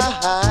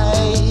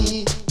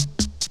sky.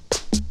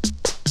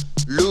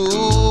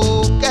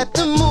 Look at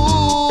the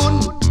moon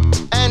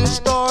and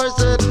stars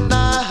at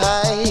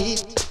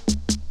night.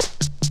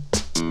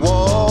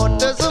 What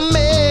does a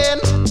man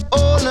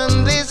own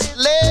on this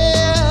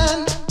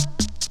land?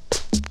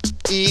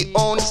 He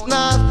owns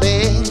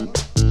nothing,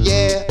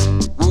 yeah,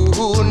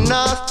 ooh,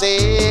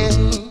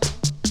 nothing.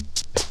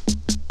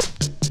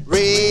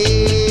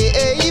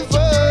 Raven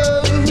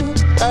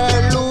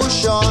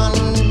illusion,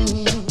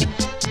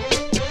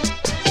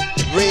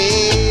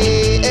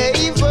 Raven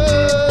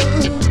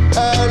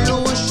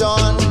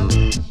illusion,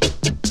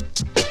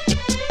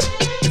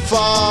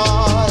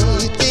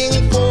 fighting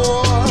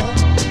for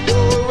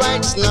your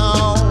rights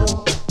now,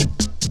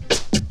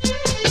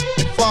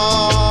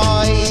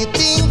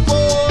 fighting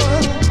for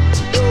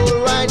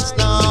your rights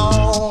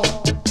now.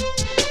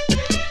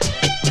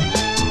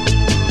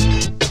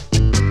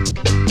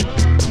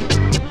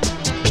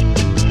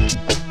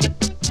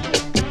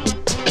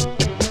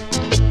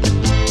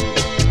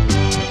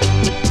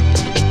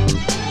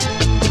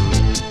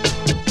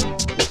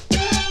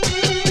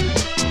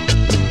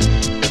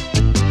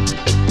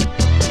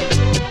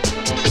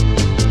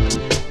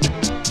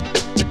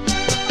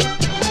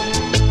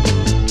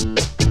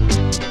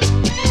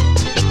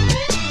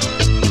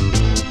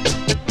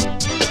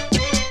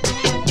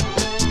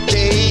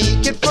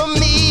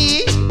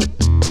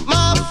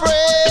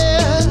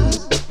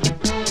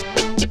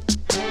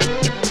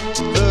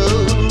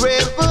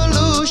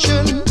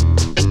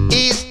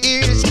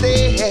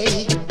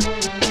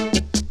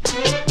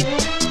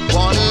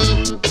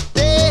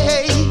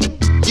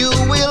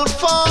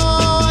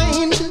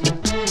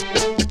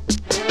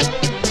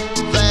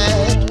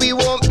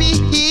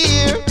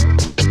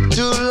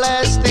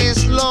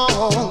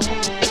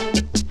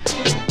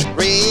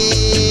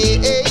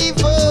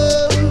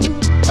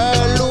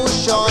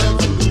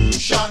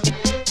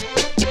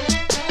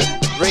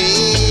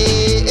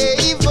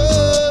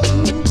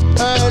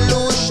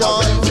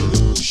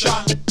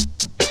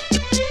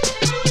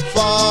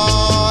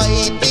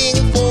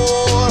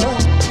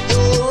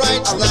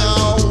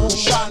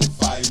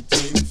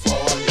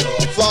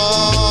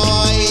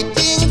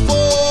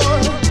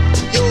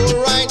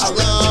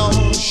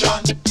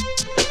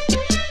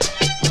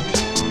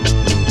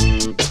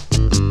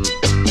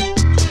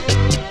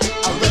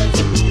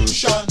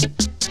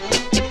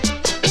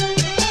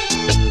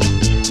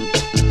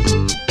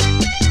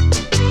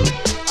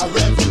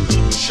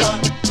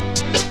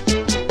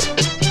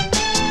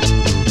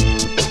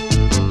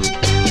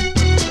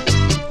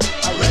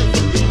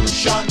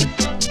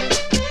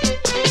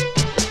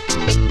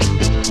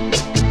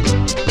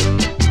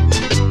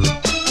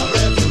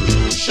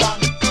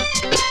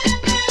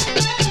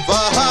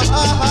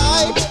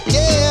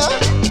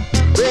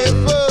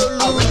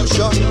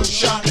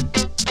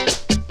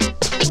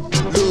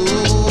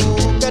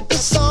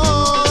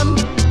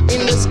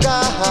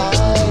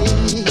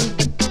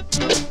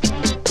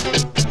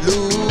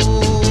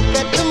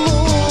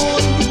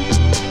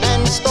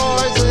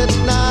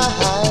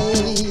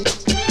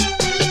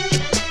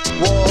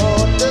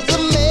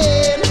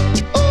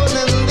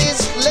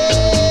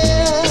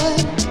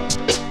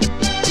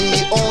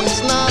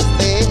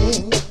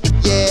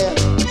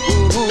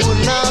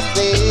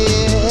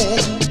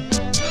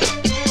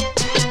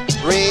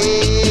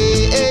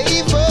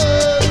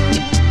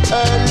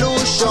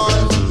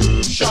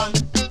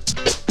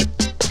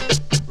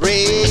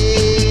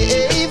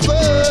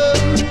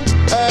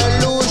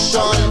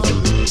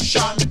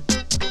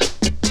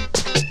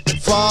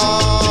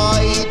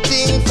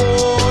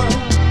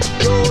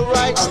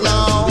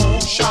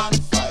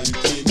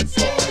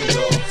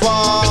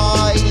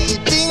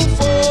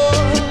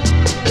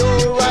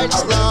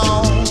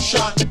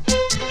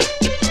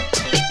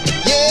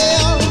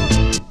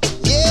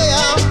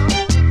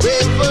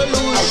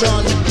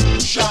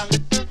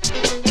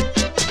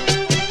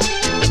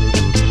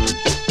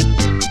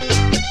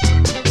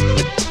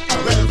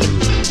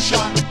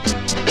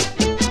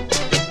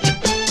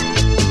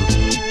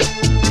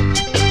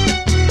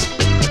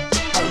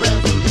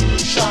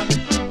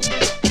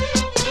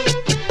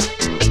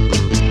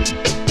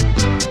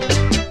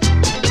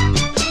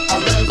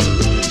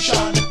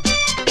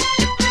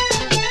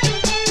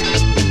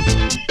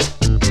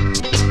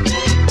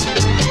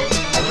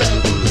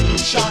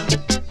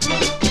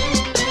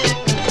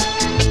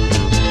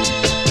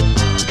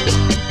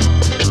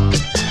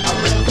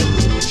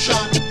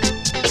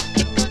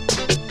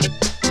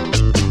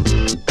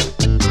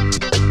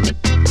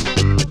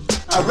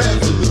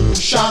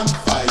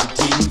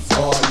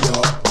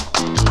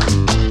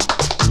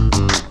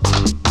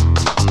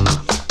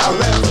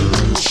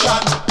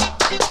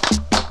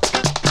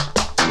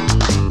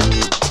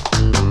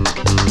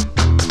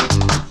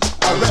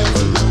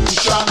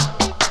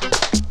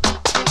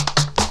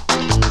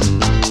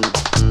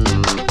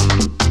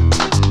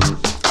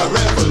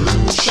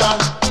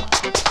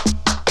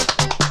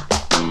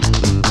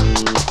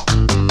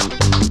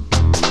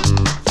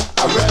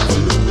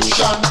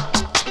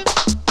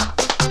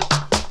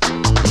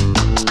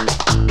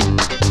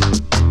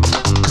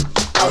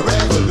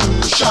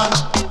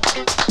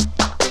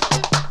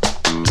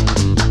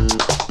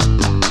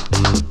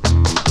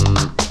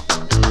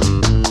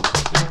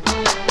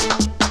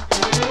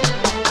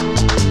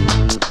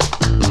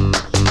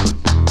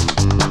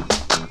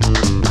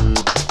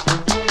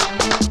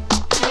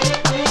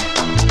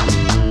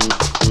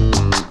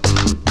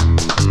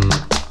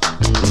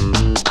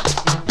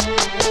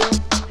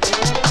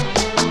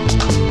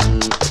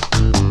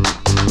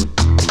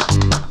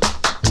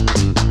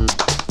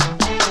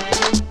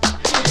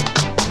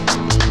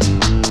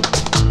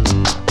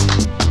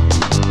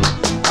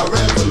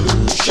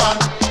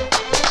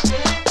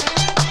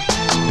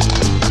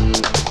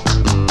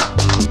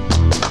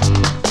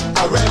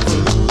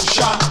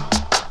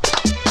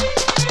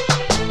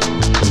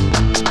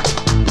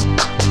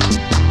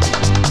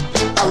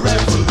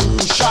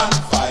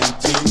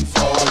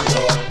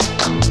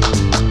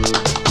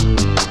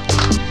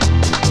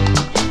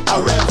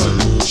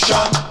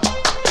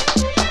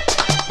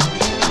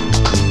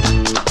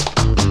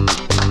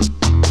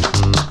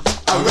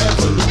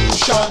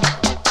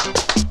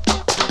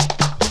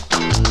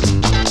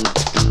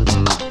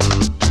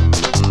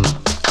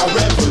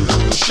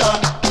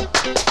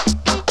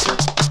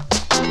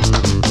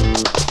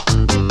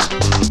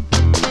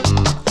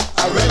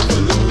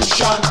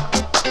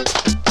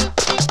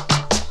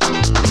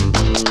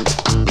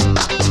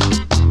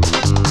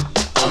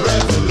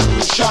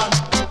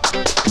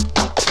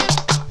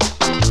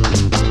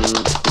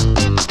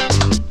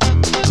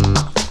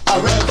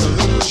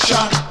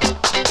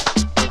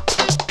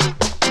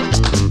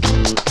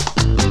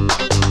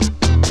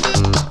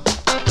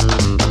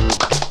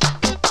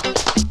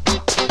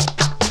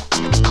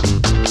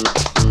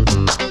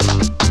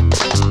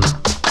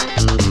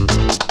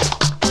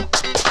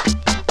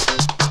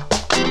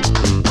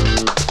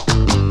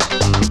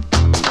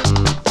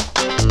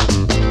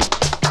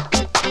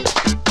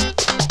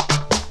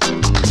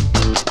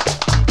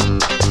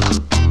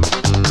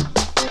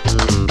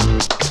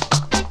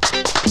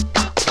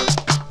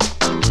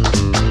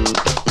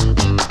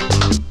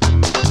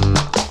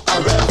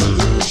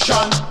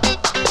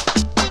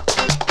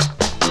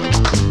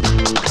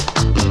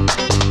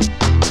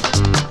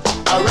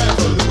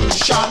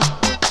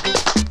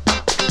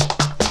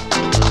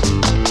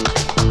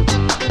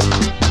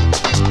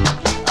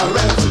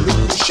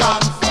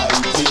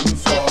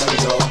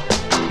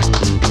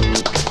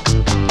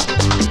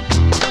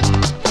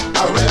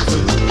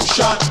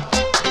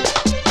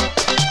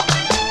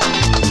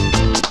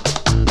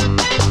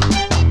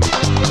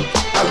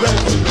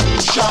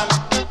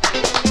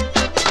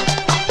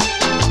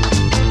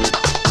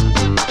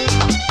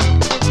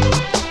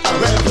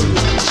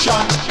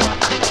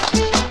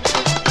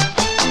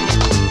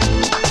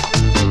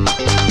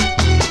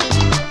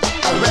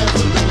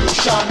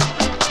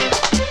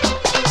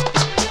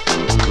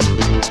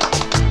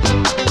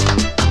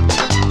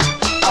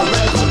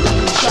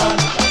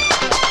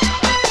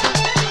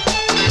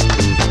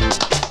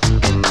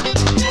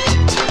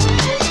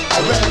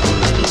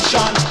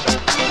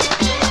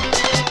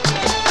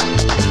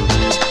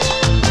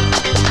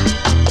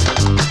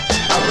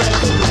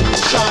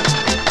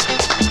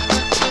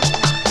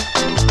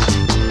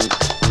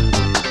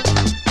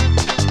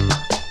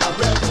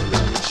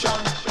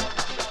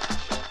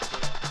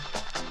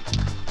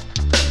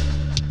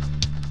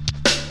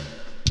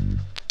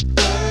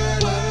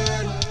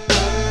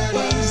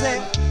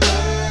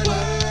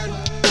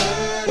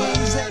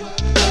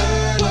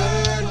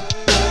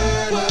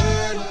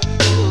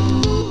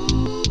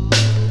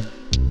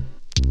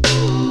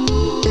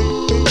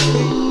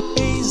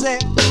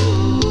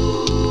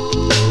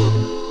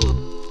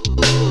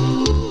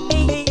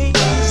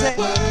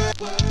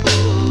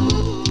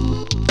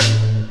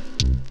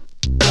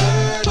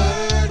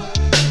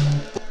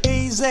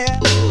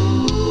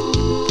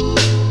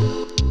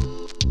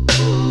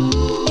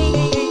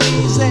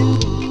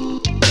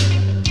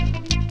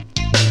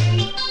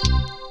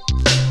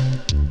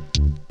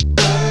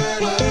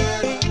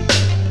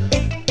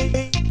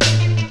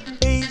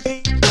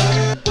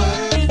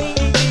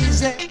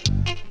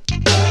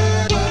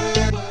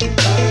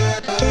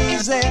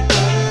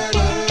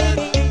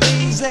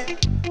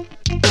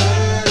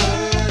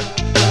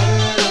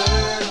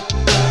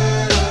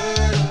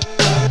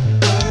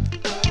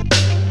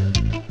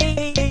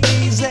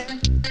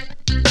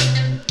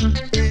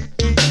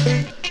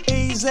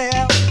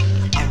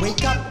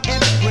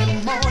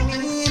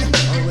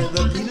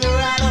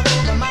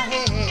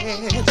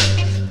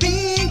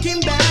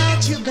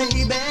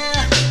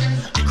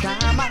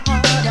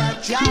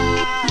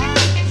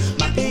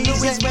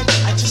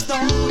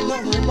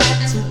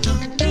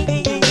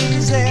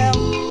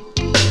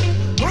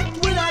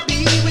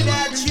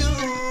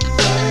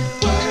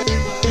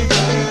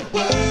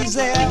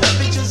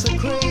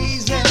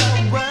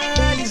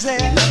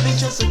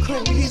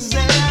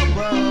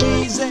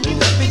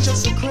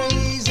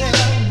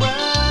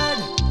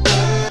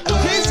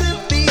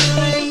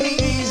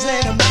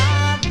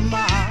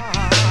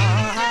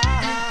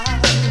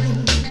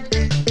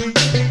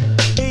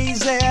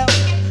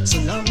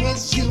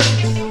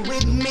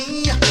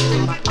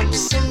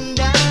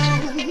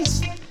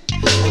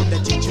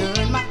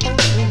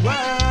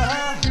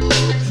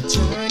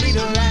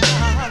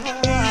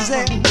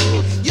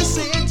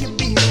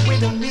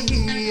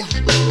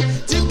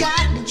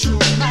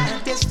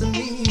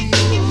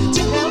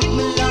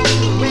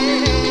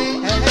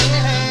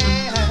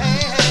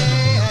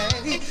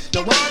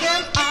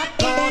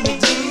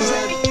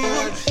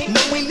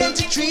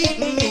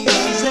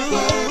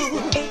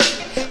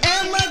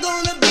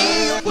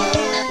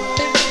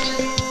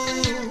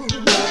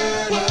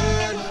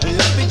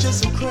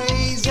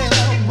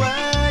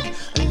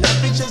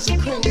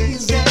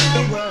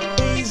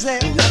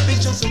 Love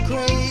is just a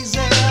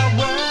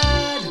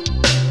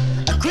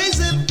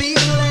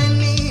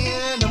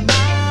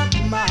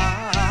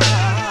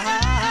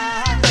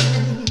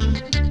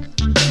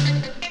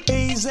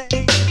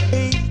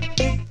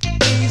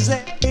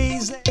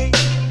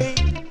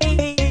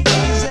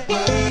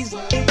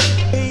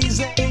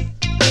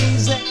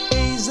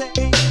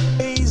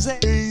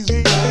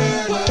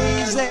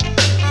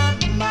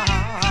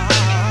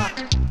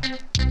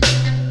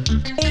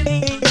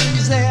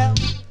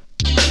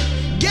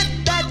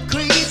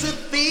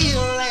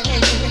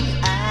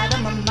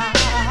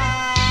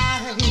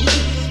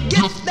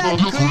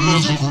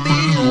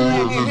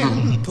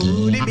feeling,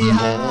 put it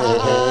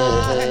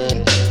behind.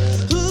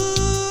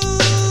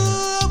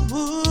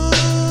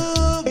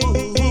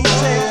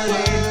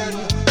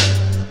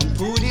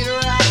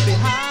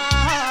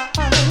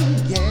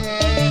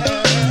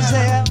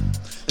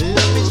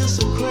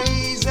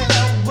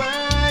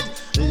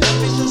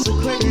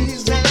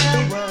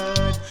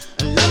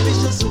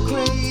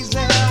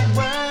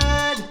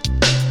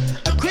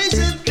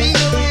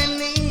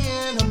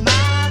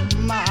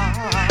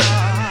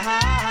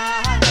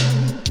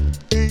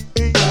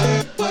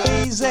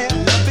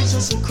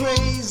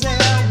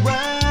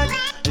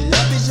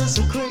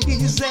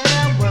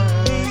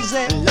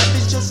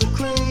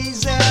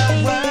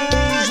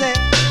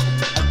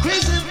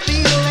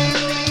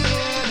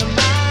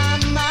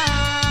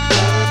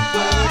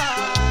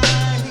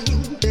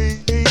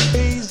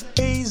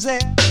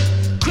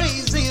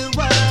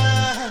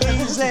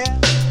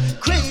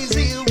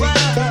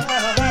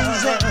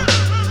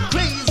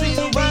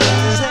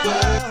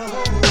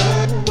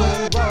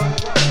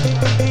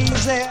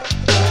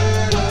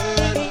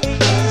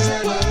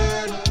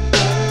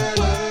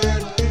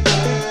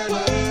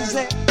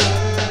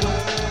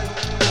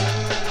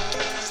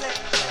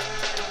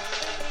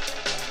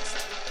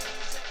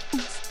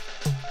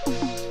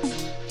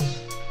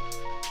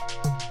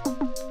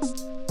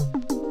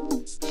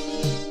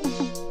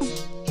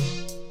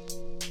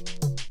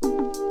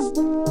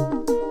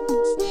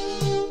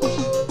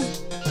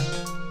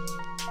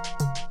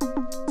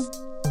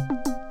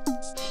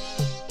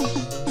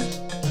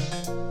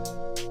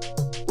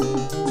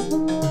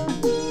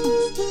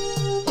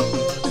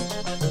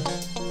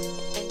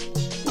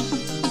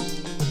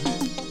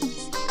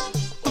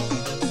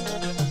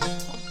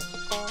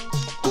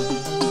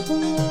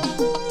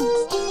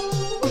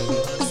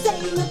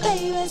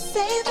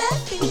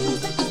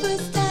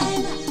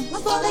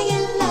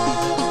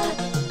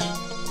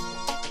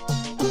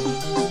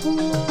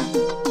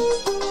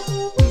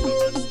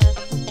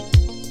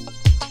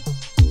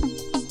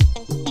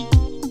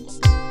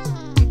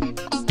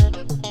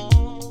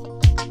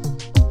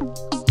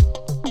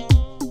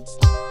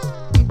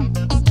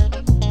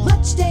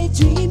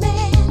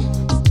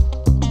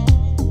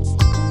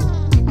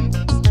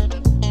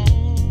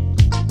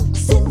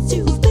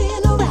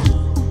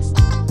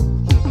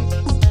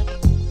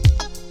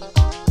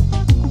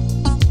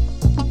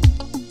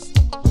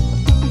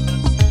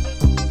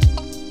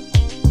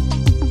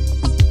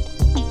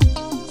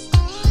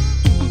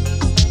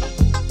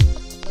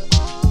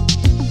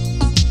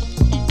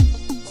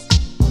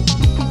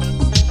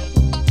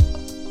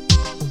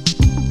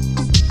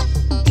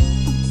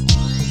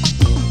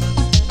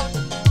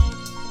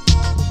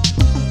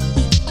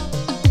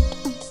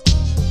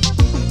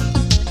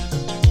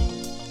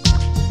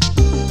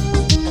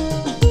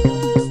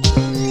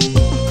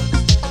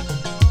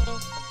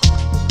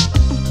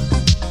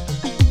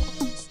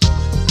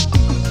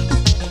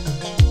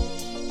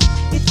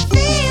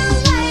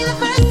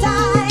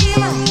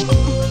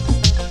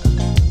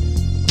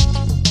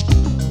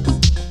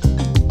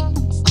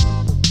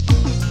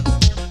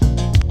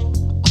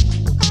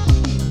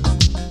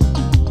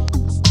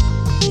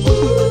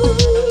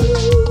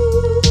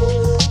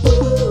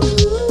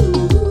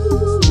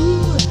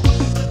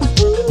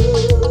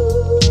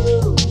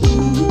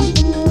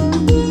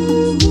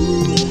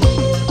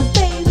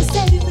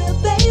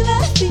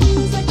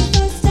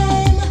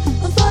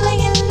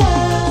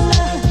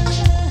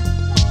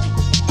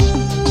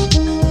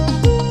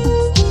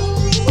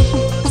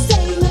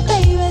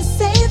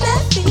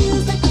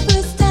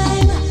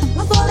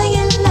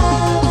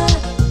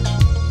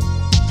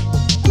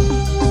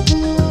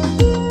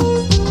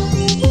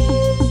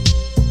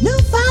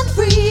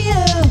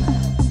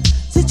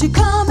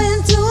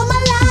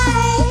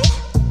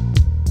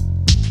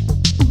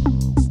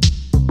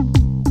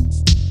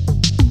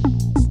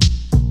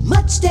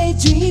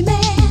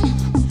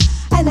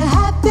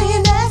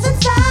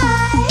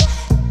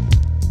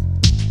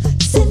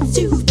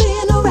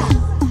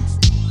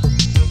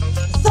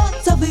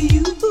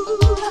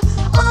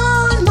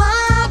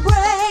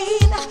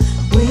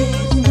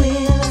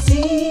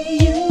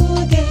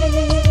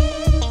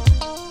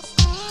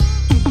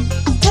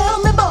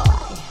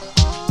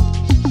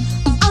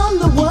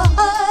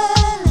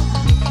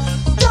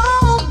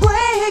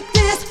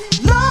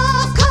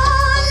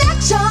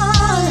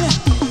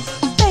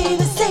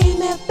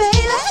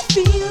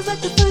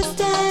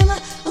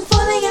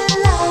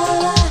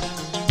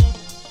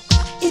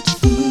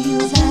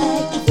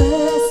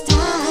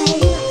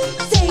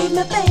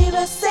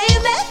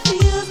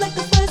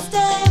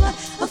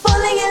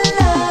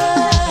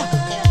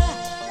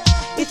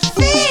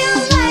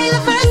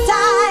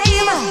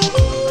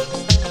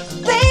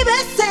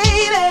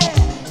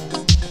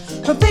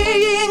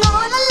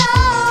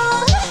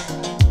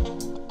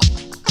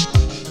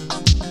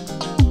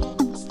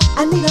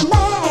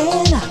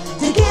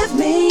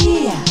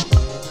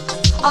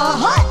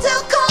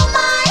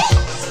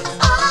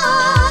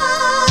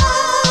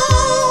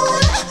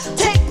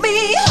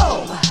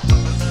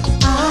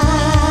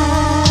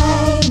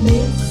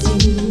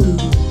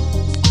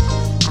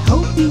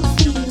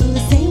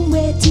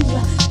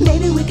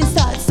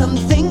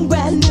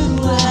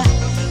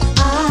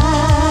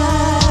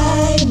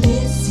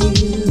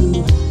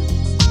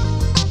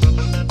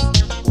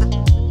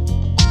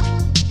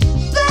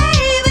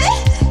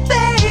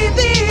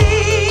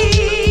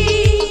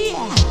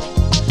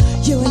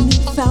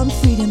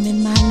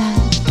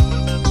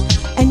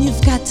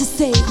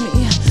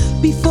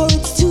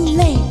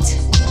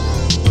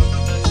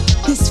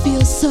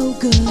 feels so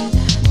good.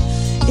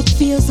 It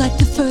feels like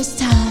the first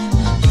time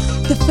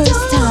that I'm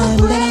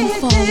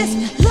falling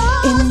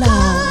in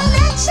love.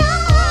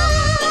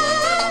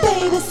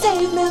 Baby,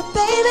 save me,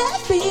 baby.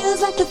 It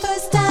feels like the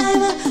first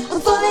time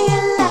I'm falling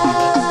in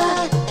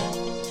love.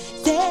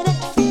 Said it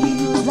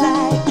feels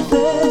like the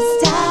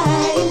first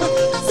time.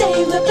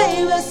 Save me,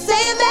 baby,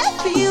 save me.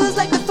 It feels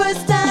like the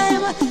first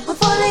time I'm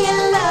falling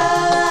in love.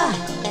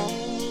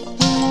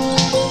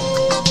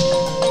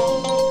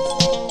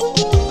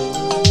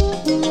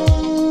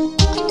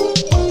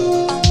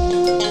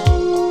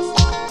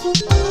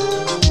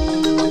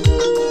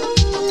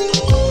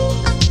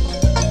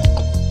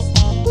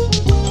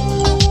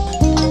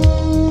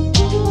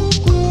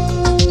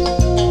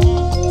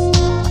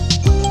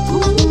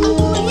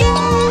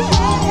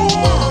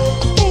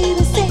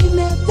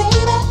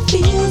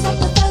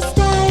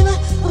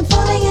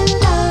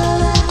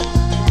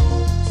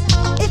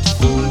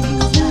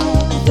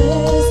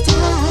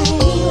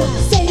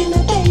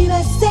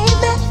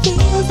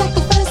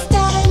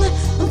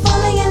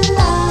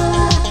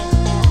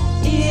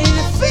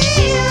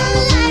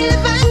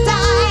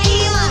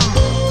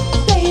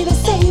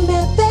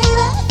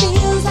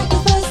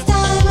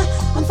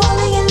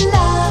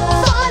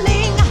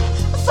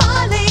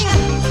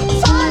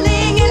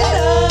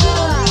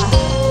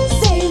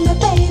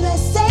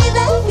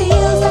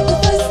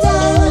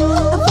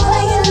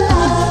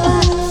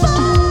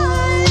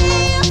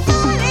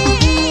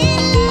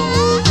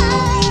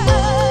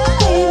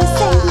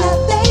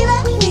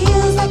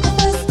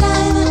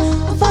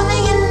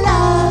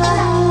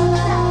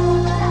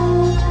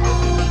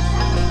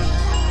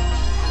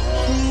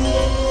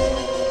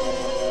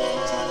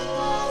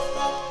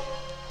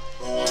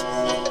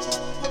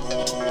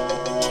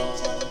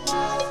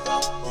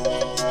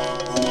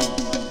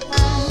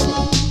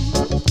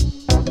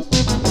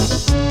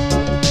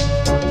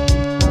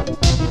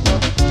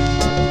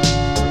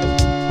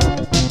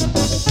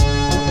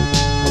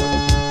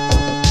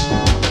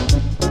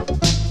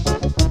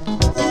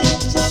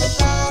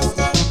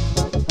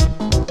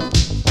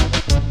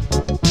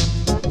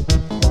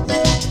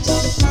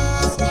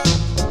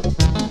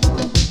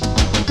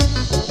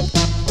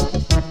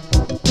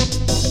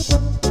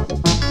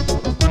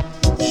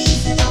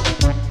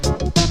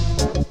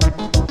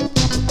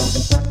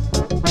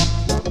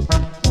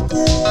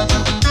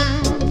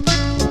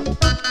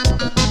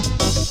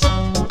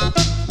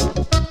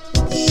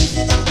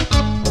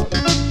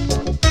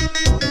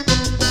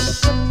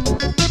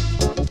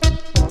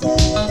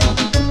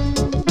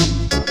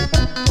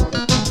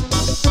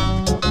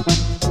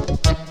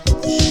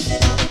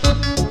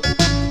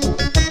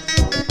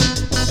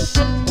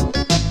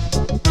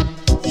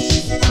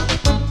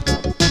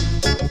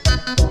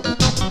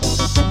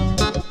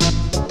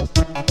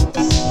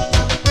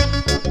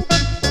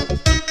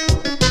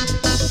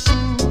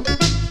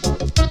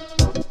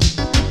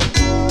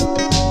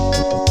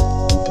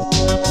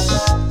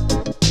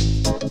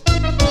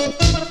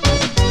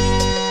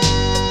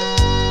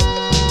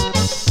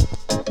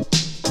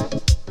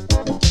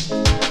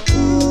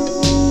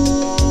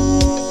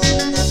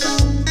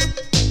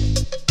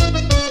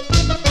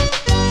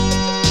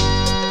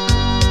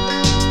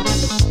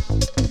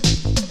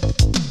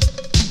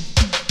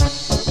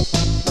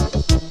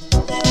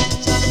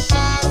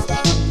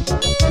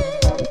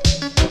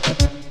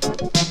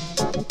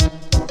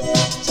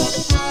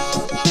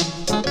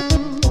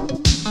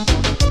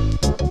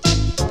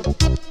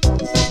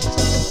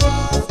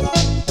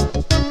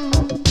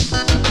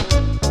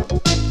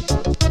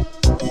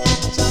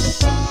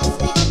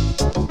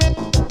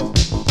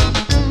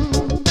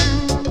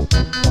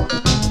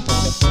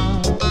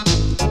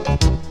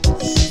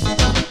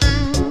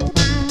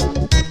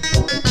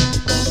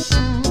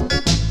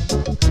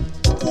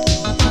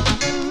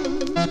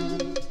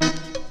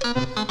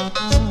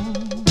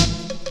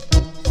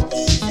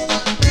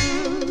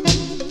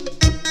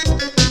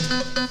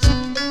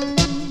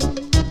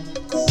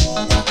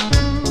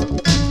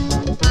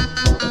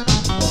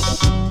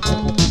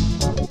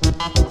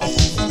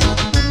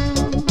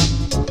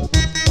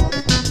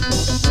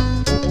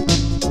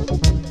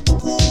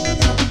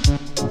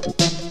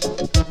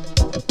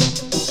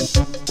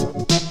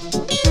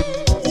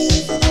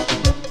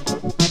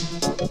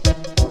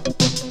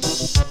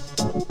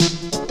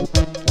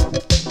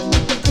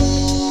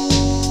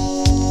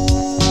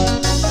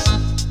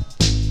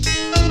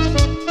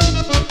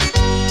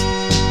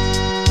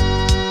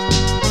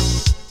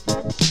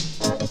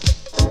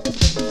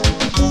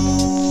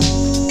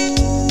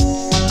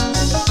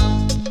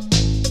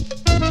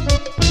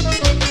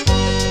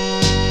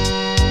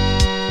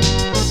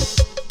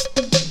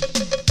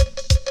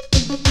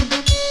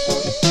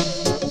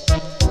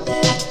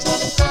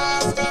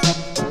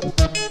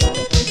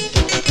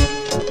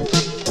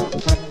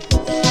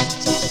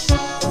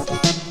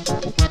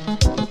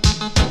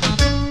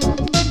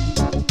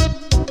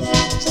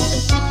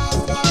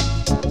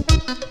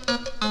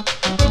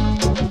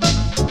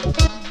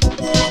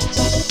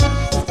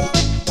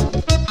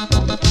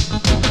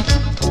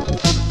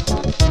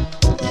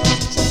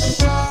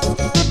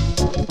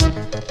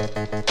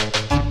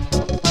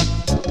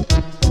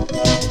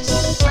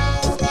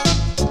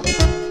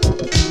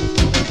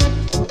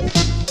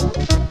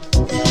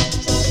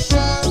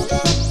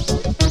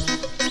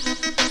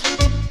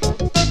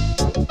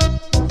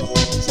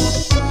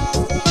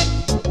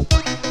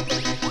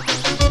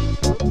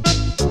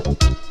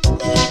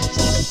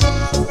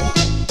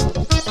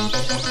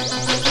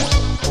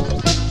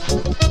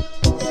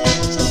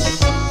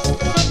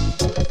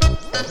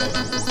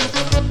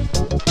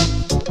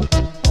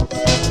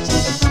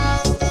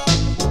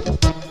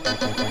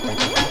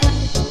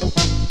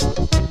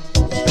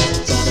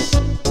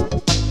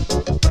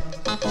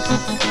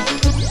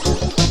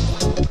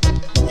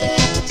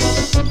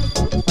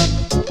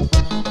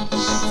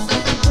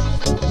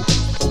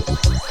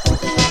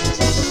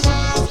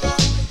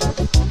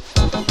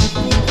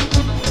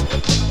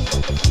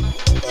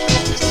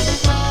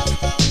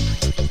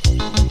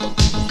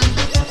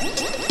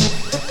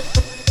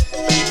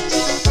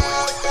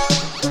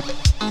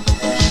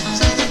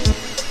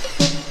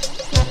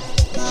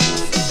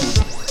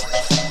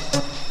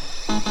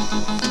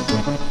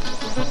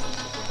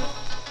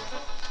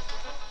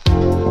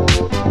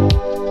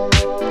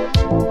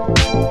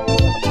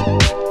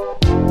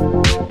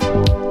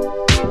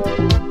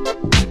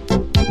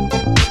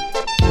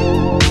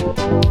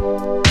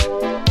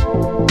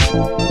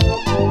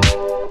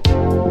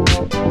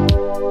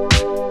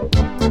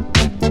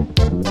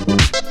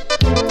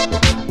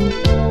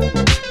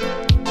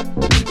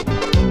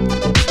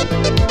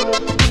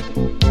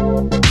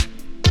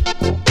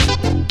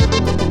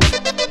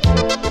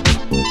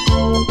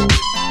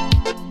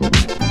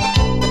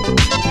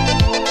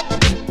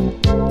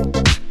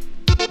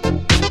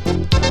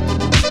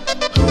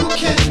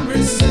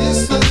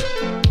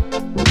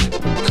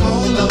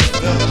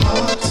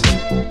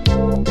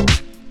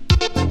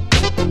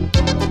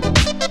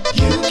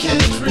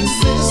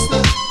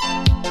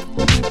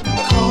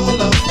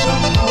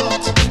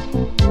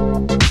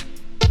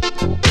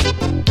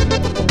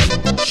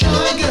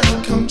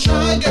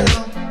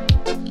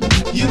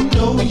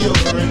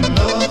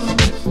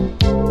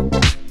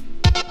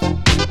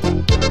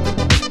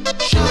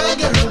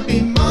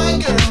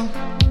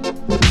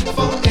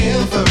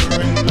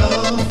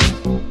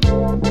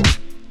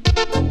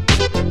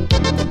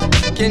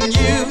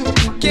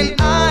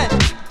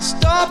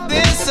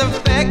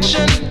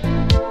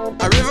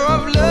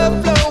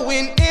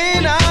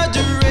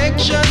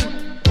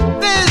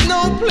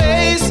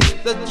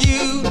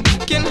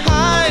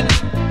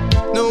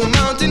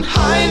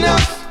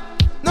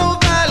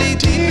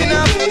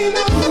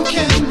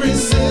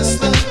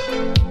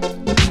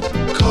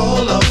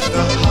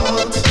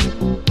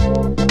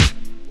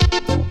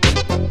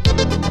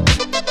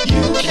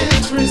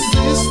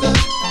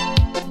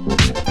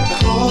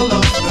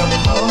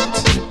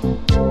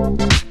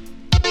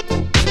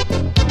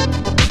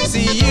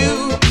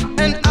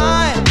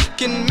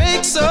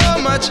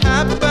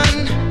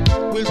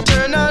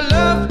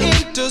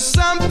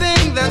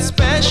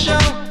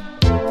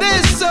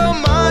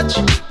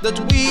 that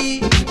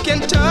we can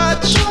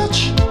touch.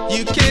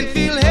 You can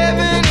feel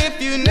heaven if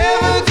you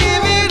never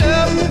give it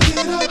up.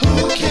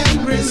 Who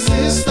can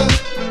resist the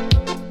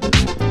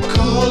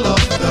call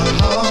of the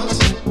heart?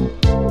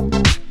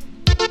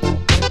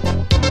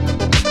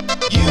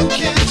 You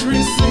can't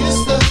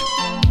resist the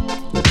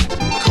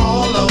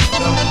call of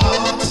the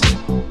heart.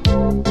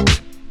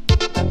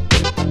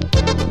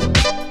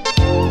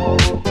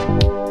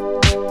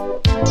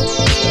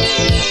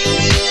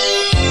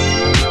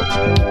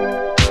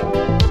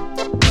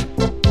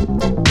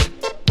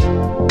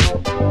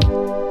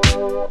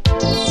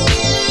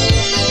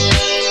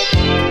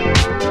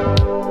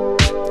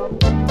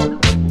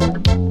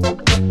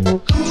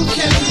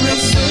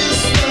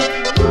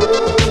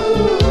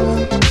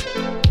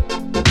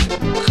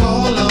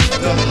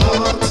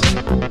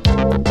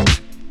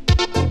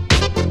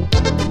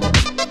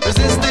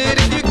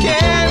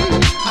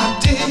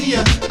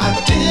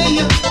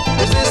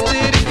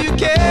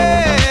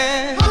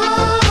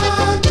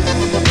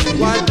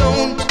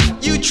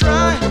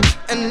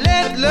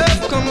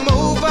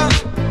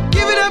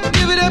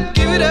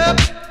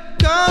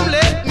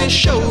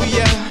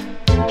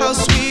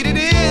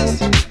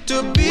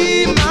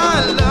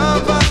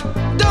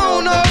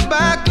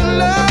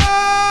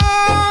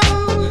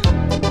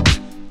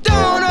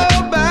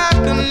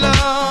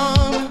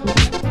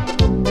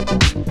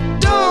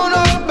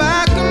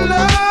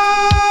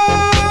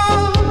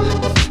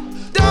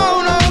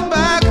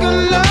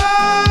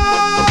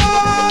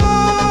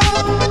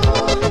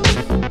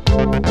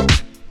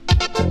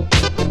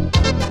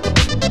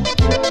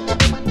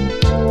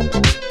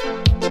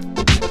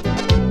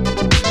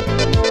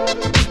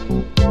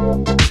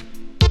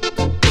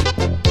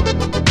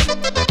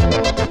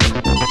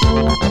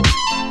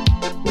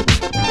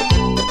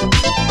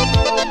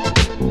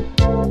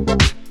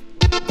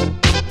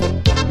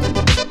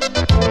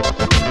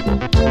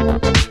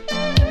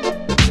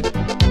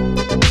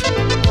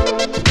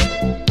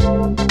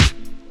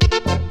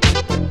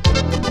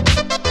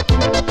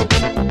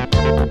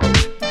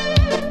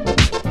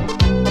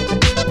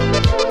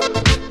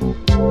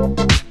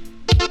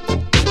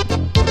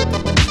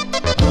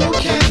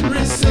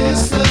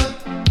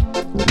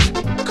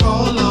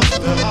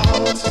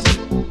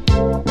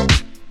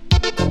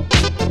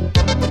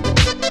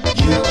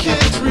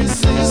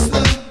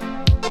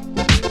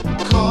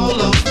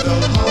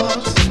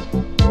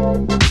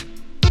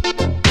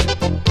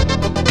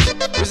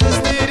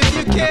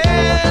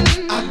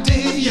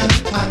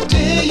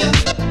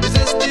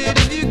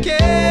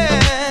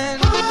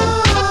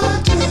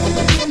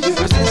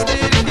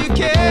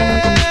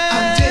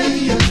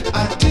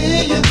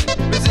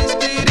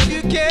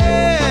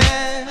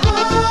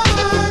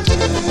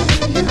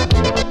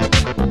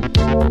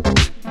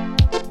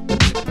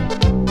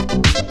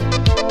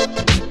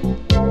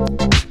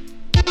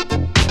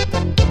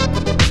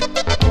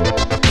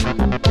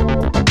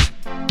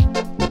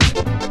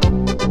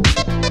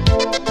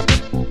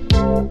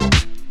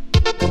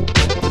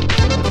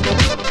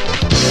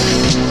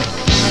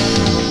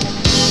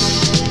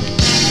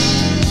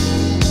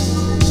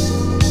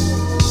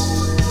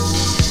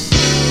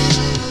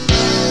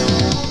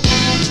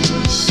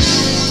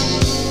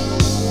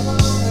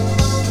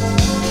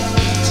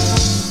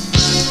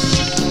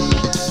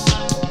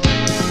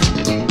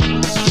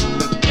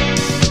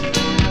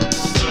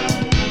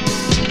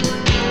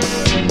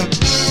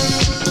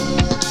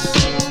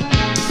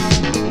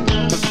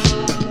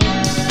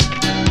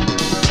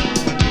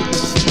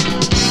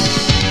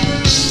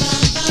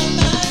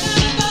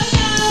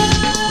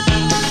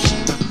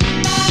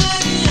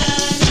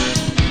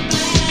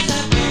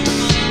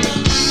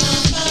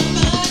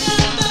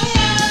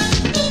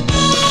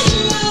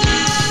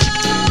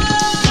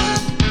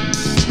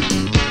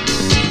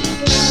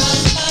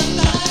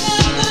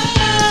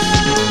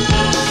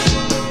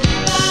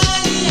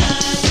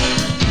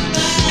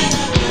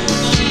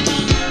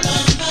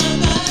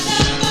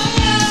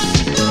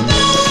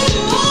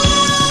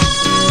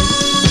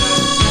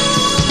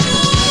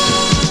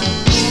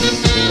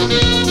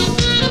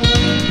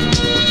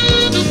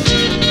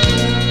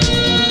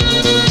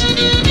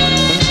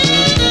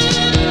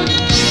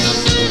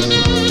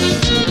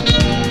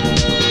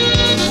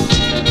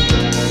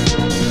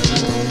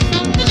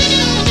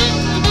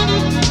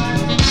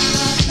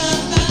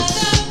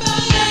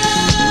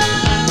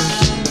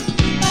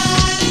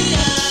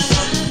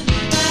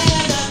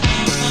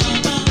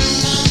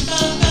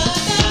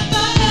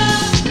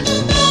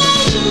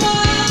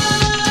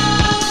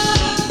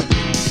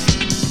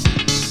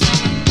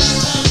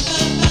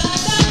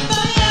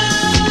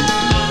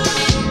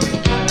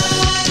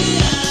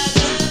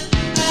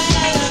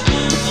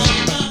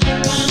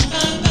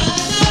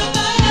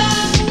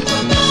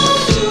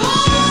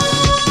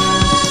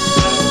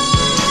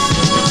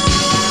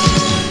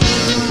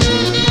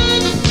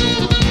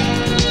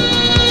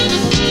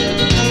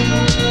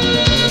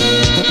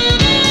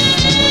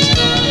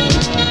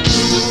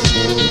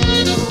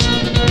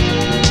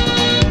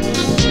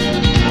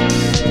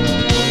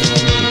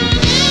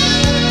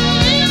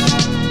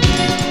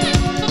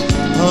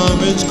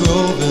 orange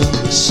grove in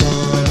the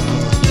sun,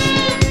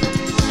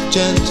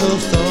 gentle gentle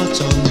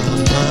thoughts on my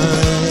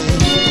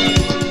mind.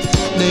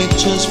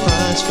 Nature's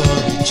prize for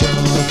each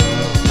other.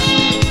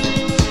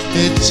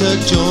 It's a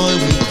joy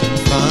we can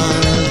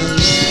find.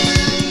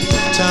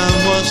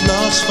 Time was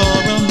lost for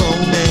a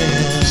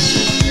moment.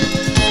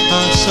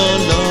 I saw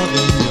love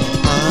in your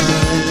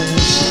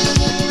eyes.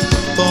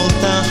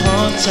 Both our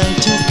hearts sang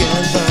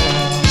together.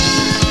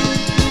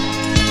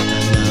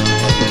 And now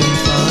I can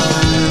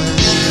find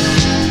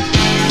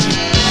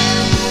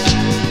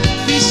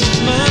peace of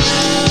mind.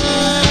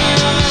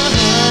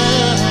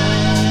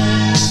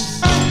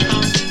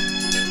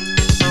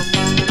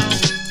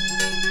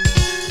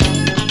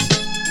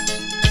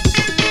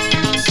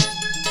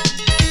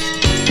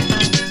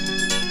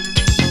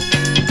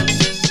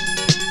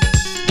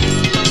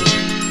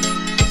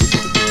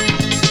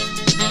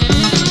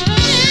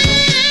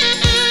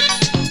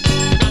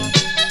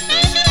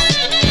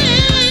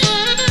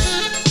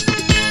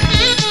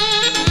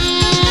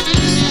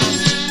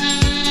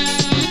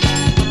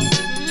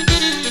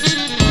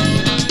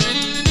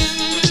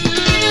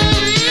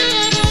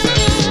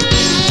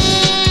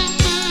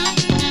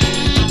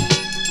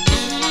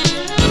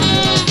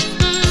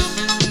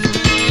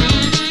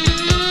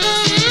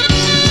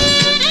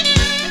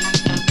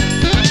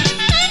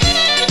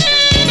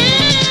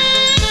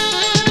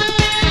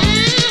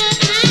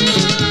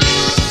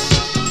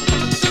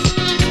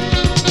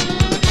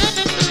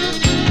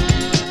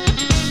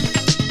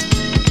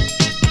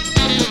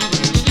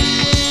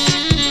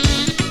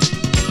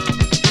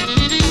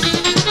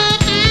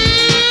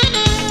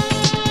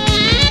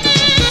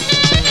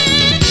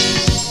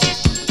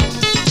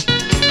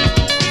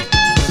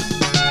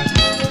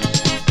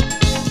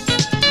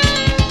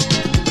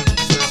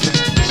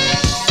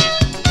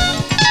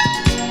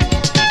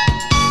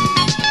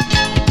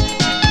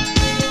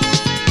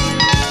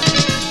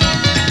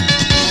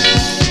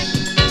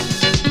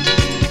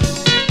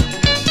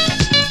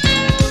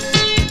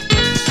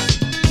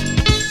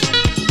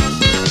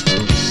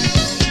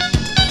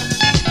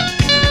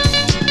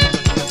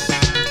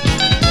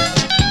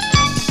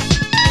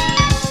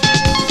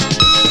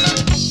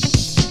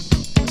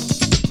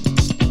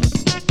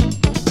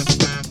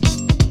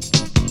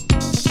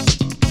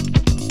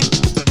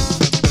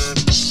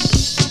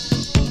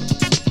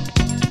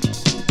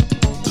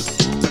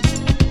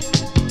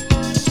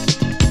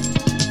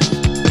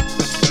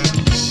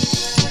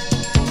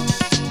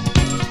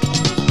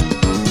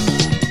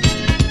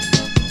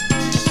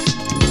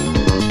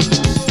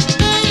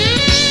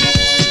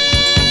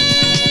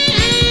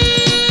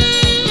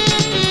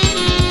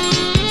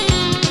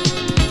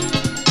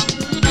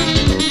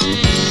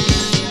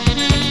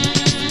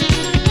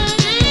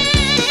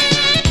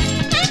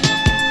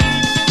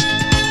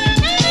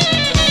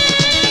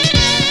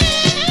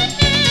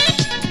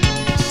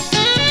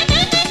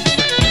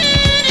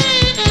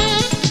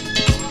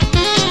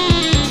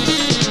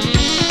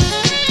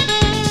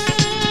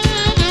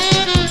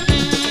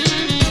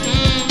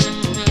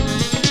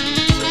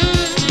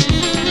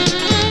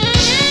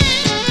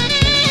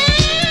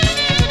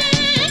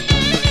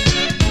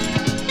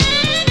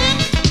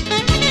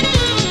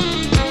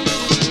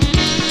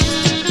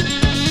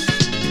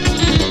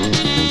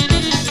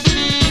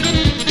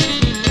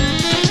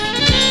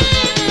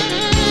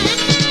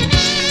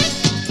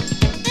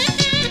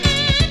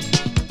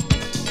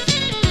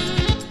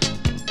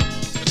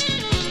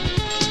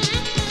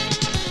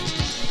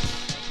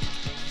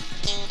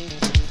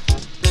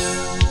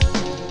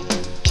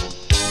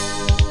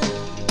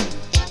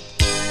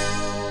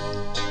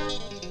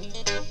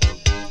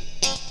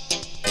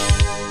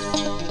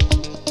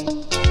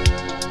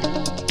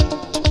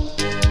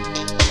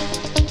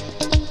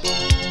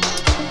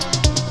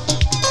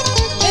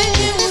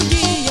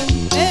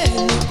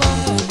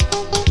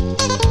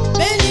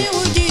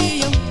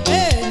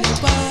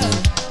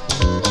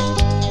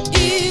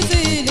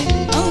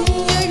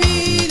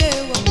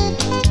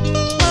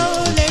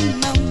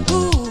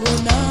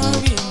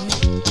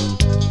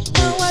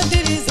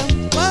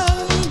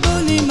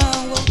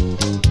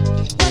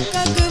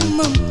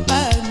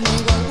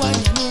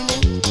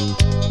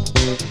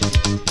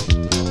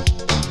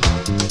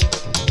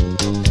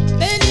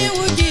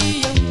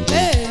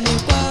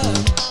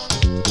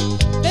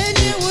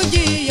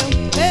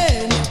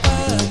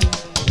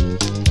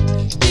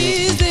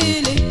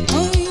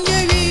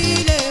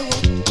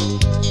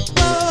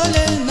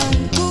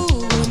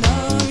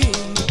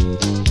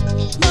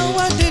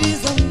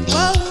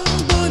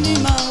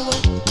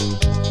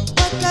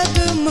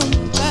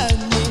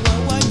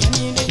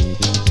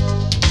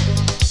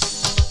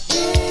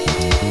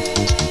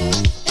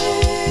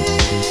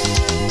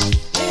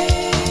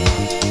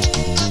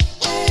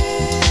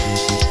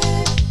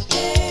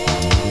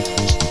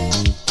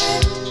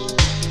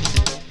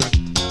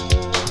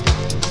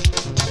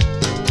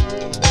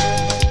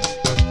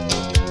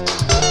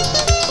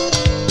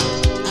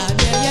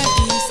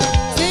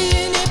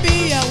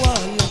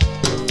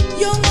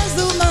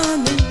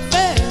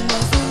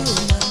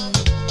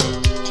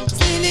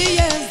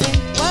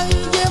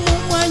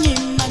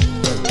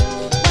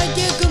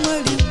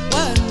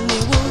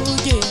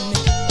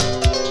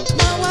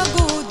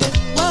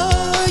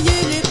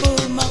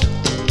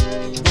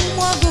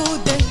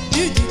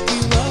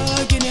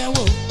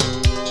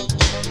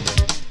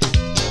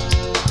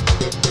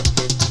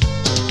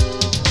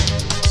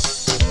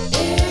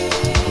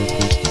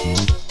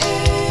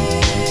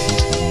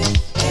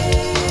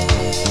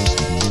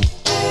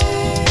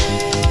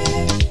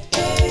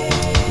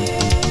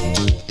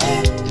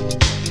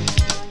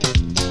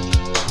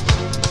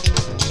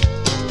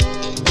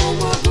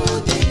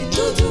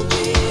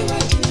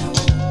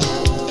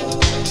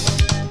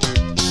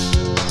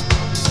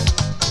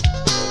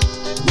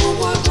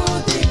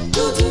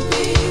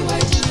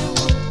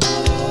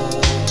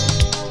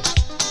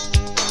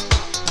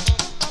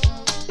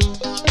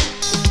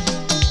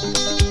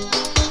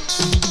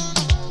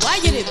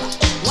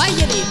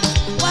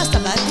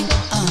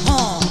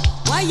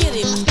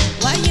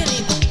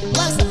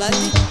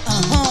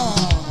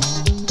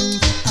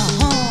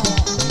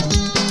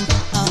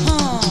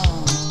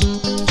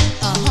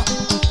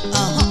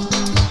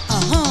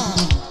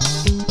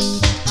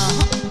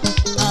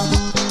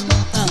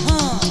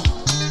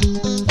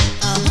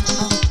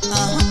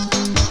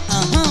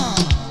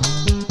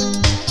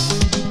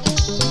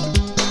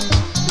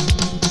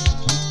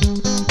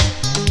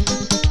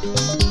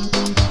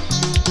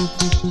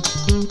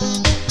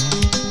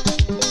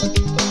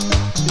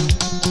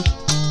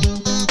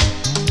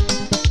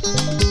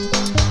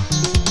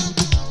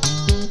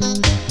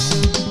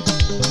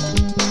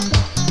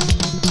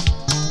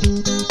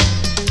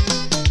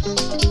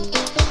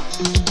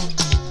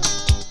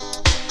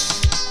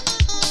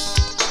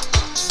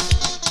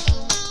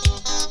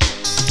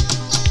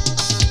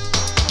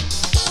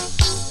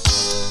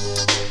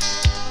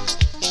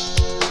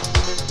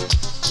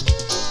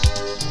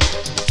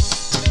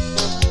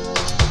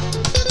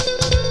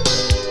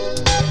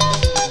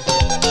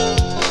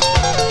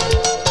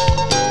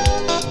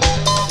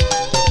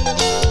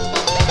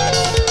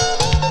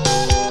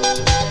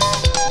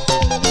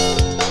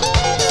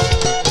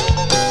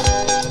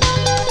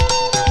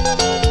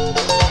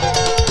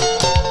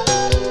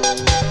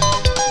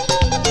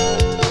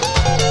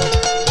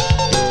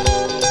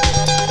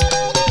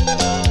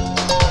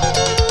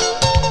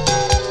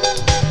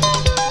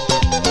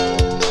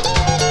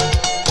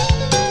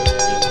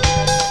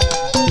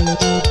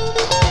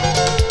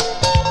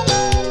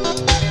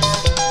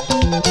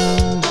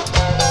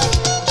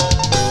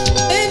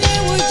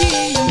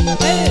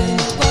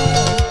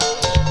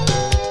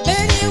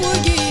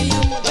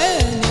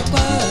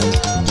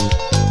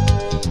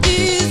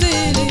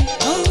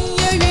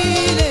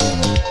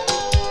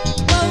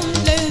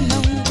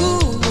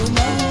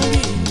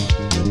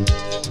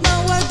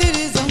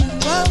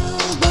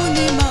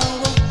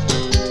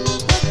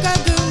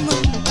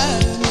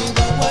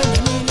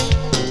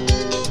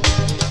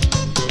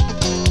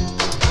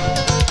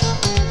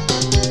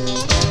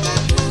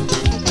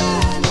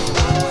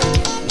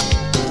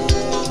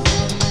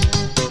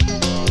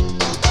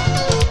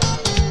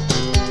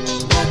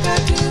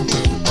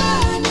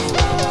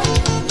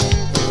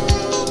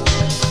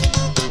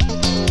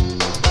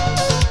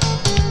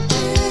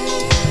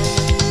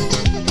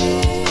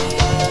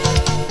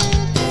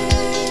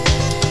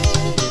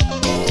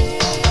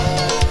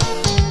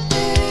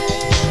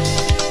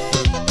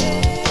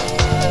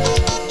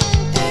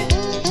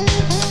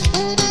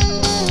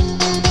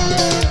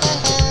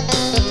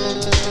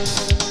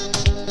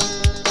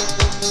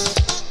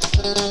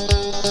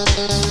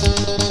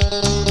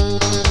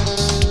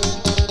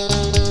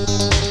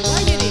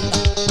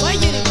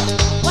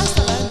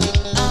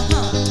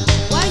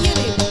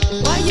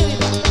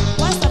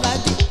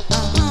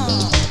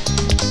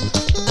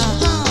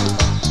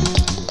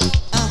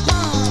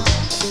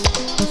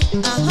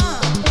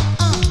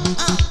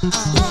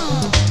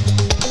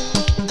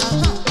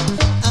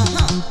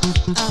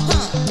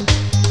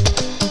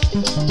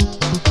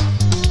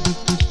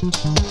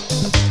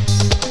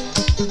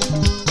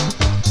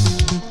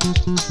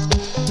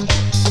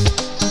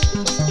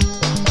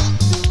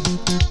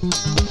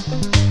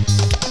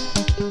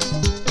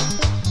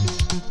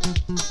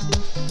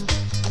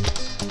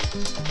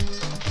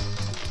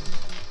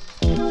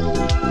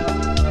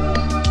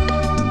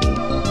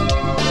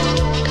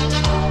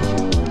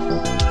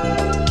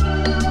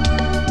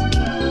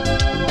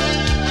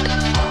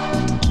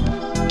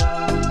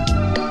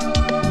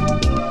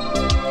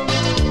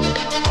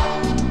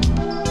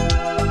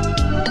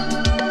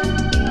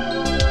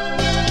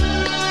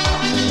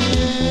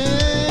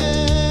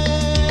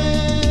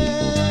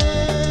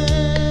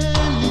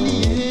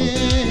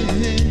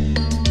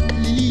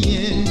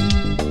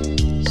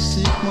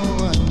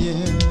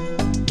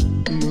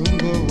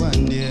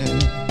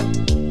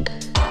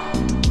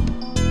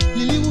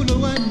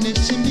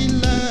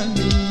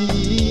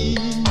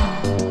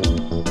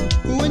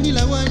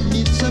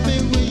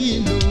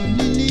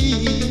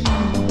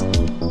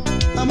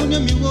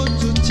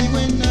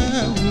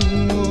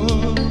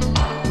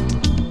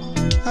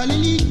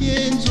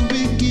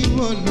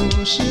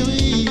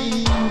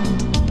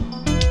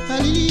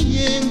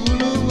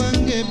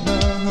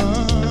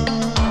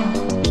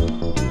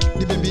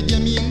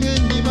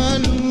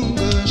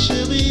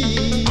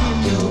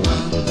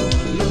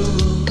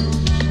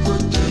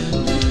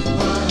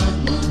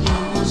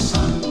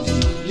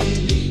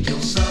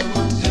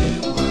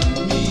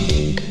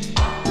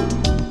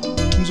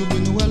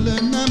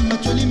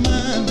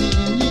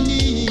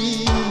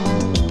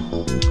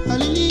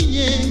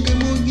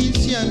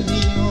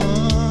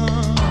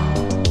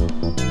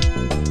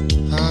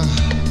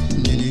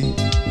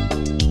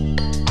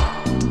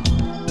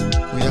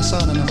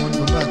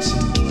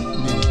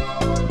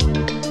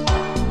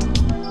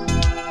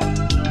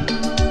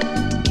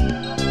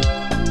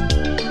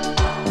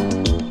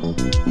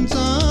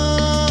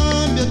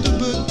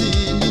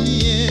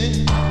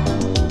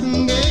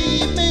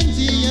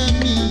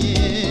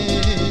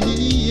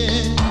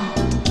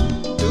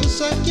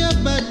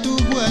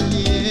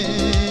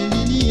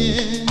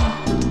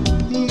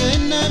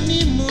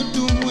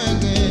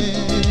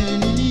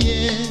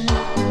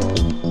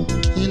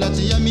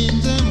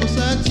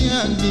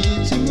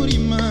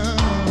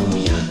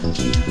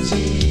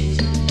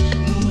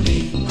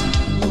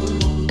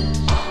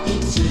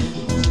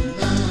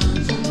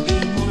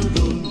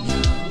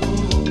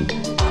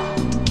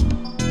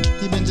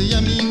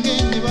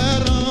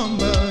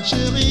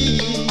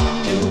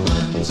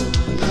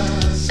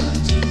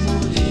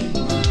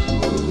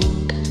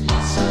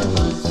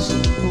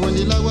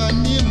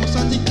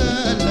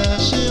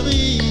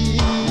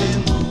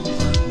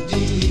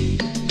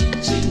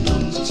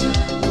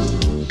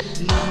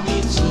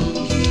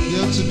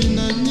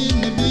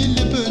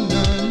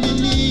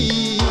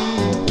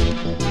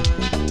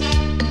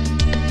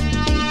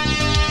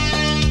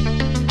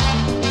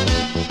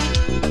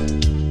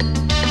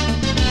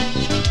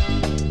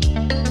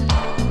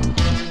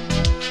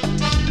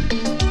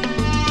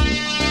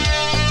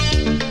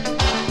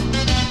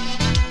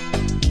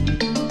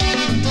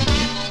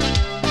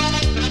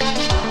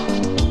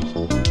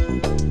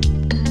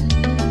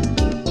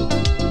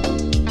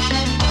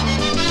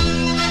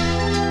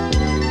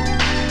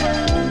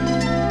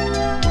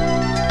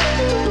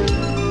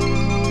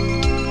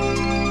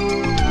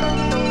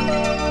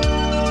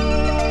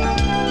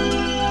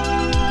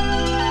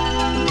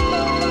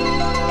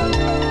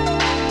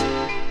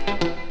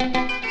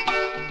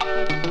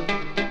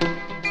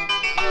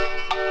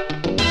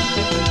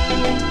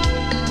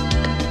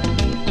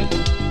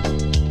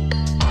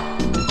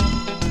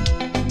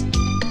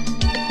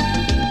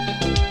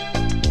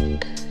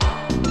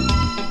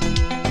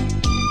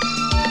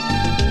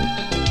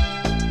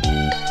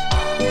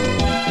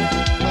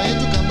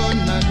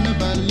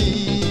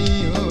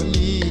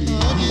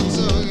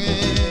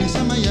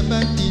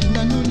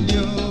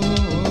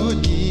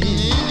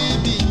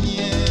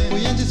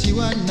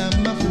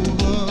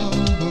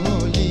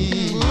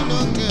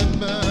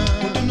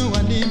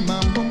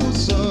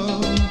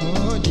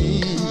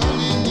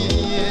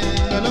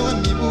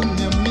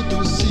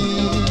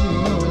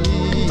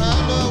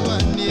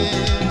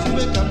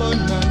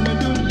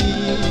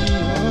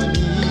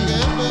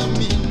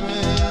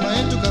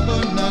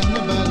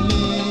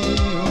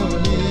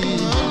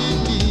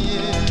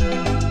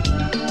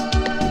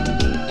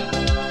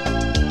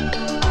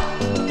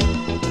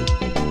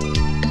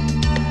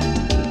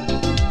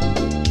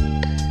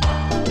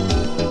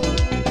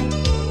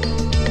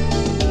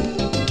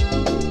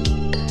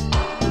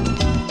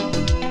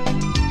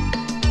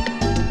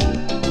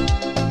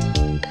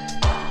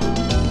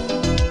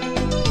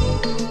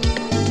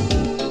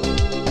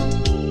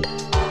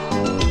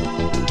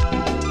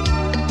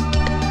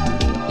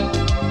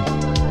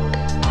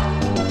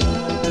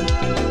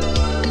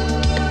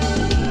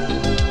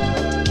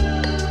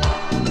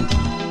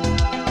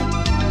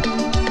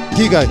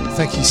 Hugo,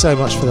 thank you so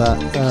much for that.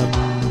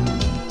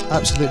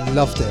 Absolutely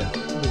loved it.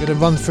 We're going to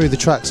run through the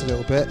tracks a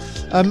little bit.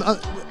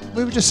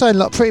 We were just saying,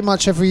 like, pretty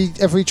much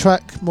every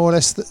track, more or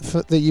less,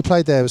 that you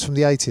played there was from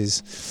the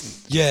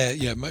 80s. Yeah.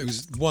 It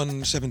was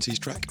one 70s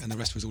track and the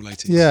rest was all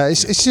 80s. Yeah,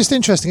 it's just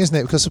interesting, isn't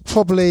it? Because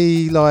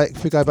probably, like,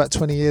 if we go back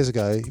 20 years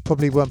ago, you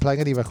probably weren't playing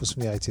any records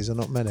from the 80s, or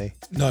not many.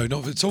 No,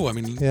 not at all. I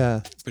mean,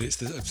 yeah. But it's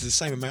the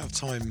same amount of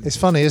time. It's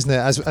funny, isn't it?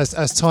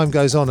 As time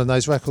goes on and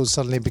those records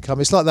suddenly become...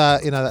 It's like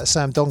that, that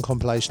Sam Don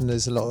compilation.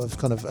 There's a lot of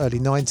kind of early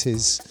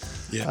 90s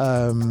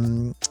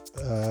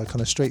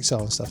kind of street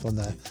style and stuff on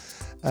there.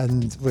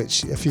 And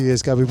which a few years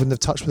ago we wouldn't have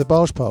touched with a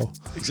barge pole.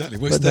 Exactly.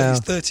 Well, it's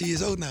 30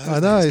 years old now. I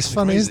know, it's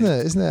funny, crazy.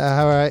 Isn't it?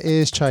 How our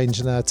ears change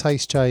and our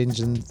tastes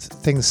change and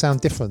things sound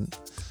different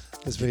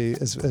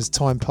as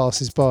time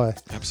passes by.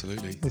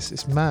 Absolutely.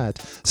 It's mad.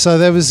 So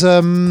there was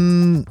a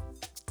lot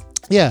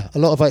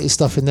of 80s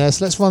stuff in there.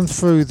 So let's run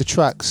through the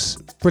tracks.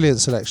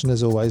 Brilliant selection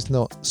as always,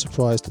 not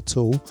surprised at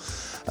all.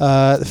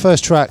 The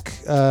first track,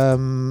 a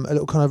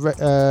little kind of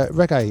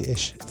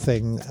reggae-ish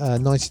thing,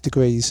 90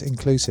 Degrees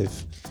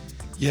Inclusive.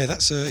 Yeah, Tell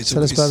us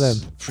about them.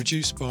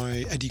 Produced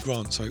by Eddie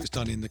Grant, so it was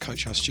done in the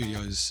Coach House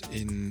Studios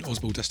in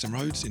Oswald Deston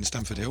Road in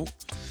Stamford Hill.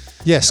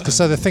 Yes, because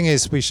so the thing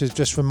is, we should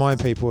just remind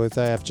people, if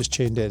they have just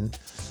tuned in,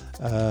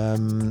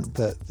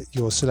 that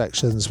your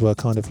selections were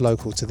kind of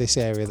local to this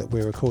area that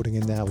we're recording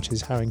in now, which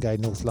is Haringey,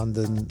 North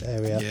London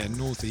area. Yeah,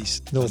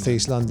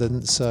 Northeast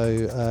London.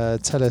 So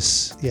tell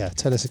us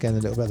again a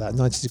little bit about that.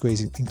 90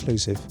 Degrees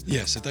Inclusive.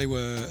 Yeah, so they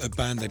were a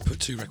band. They put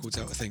 2 records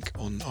out, I think,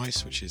 on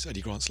Ice, which is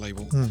Eddie Grant's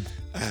label,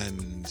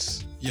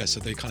 and yeah,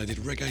 so they kind of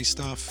did reggae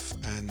stuff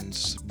and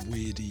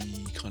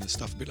weirdy kind of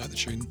stuff, a bit like the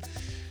tune,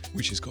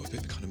 which has got a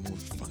bit of kind of more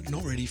funk,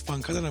 not really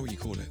funk, I don't know what you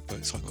call it, but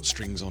it's like got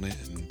strings on it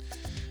and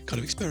kind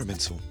of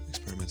experimental.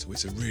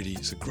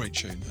 It's a great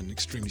tune and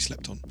extremely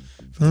slept on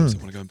for those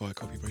that want to go and buy a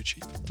copy very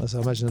cheap. As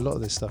I imagine a lot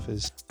of this stuff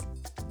is.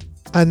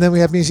 And then we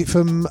have music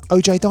from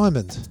OJ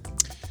Diamond.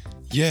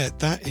 Yeah,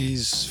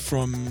 that's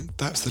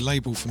the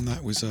label from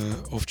that was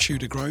off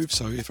Tudor Grove.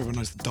 So if everyone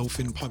knows the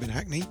Dolphin pub in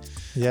Hackney,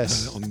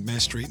 yes, on Mare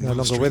Street. No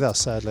longer with us,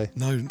 sadly.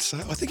 No,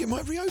 I think it might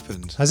have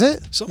reopened. Has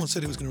it? Someone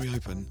said it was going to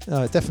reopen.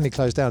 No, it definitely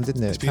closed down,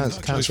 didn't it?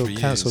 Council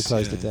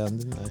closed it down,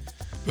 didn't they?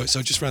 But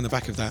so just around the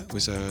back of that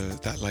was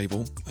that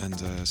label, and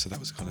so that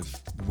was a kind of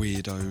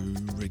weirdo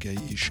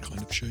reggae-ish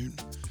kind of tune.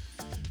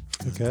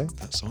 Okay.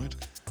 That side.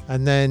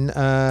 And then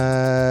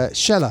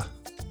Sheller.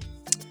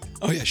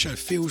 Oh yeah, Show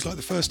Feels Like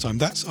the First Time.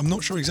 I'm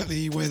not sure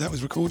exactly where that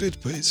was recorded,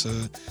 but it's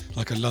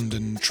like a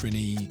London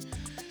Trini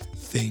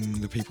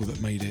thing. The people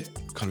that made it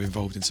kind of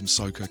involved in some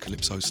soca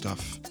calypso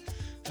stuff,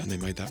 and they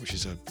made that, which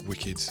is a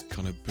wicked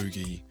kind of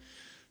boogie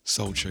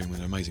soul tune with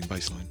an amazing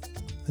bass line.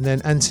 And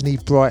then Anthony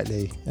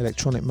Brightly,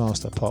 Electronic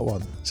Master, Part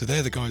 1. So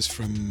they're the guys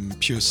from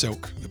Pure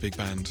Silk, the big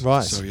band.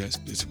 Right. So yeah,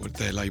 it's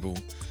their label,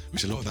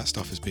 which a lot of that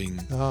stuff is being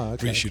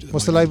reissued at the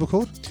What's moment. the label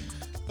called?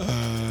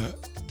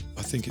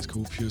 I think it's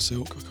called Pure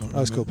Silk. I can't remember.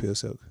 Oh, it's called Pure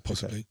Silk.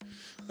 Possibly.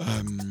 Okay.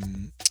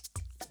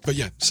 But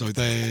yeah, so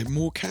they're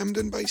more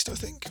Camden based, I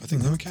think. I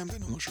think they were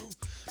Camden, I'm not sure.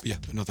 But yeah,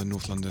 another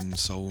North London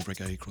soul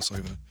reggae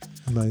crossover.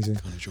 Amazing.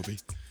 Kind of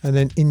jobby. And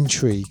then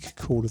Intrigue,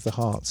 Call of the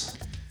Heart.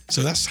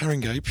 So that's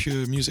Haringey,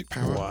 Pure Music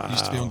Power. Wow. It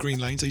used to be on Green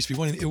Lanes. There used to be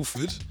one in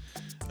Ilford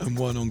and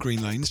one on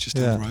Green Lanes, just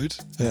down the road.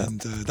 Yeah. And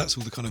that's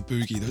all the kind of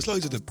boogie. There's a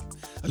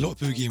lot of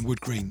boogie in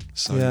Wood Green.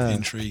 So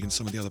Intrigue and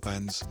some of the other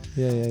bands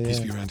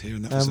used to be around here.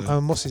 And that was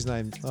what's his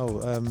name?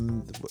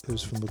 It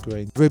was from Wood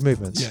Green. Rude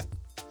Movements. Yeah.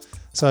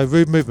 So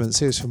Rude Movements,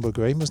 he was from Wood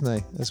Green,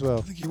 wasn't he, as well?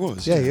 I think he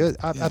was. Yeah, he was,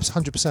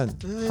 100%.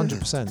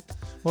 100%.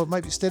 Well,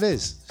 maybe it still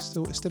is.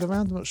 Still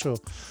around, I'm not sure.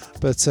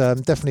 But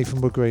definitely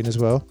from Wood Green as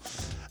well.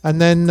 And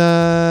then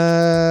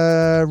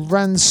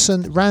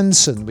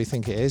Ranson, we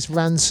think it is.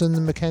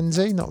 Ranson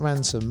Mackenzie, not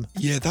Ransom.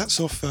 Yeah, that's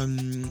off,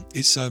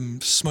 it's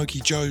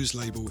Smokey Joe's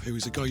label, who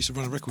was a guy who used to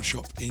run a record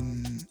shop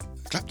in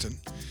Clapton.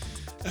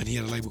 And he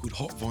had a label called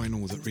Hot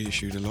Vinyl that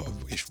reissued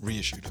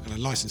and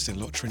licensed in a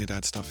lot of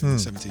Trinidad stuff in the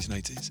 70s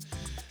and 80s.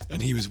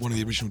 And he was one of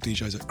the original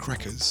DJs at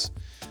Crackers.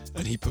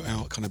 And he put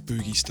out kind of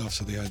boogie stuff,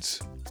 so they had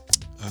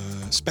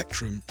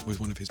Spectrum was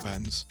one of his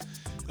bands.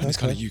 And it's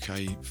kind of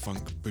UK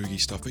funk boogie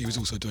stuff, but he was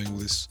also doing all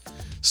this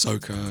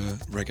soca,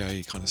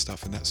 reggae kind of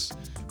stuff, and that's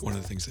one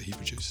of the things that he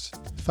produced.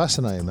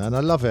 Fascinating, man. I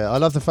love it. I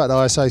love the fact that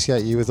I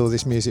associate you with all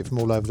this music from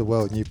all over the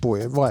world, and you brought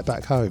it right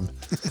back home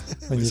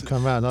when you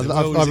come around.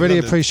 I really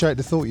appreciate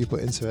the thought you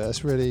put into it.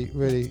 That's really,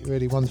 really,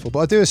 really wonderful. But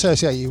I do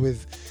associate you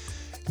with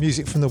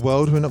music from the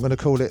world. We're not going to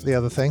call it the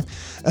other thing.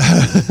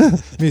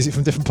 Music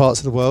from different parts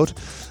of the world.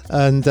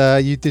 And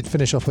you did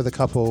finish off with a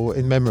couple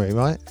in memory,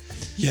 right?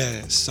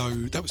 Yeah, so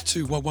that was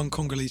one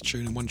Congolese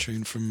tune and one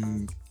tune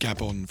from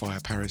Gabon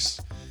via Paris.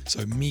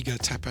 So Miga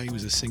Tape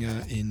was a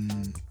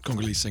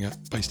Congolese singer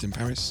based in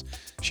Paris.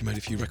 She made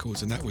a few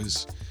records, and that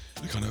was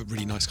a kind of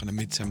really nice kind of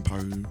mid-tempo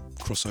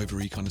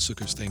crossover-y kind of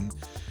soukous thing.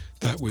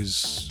 That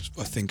was,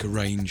 I think,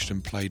 arranged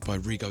and played by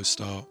Rigo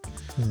Starr,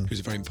 who's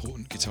a very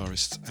important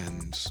guitarist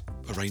and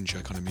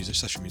arranger, kind of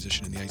session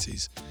musician in the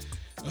 80s.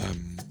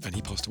 And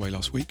he passed away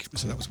last week,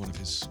 so that was one of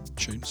his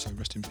tunes, so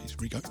rest in peace,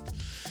 Rigo.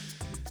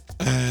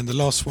 And the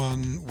last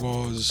one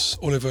was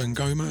Oliver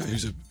Ngoma,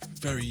 who's a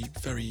very,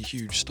 very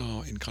huge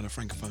star in kind of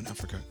Francophone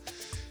Africa.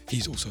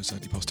 he's also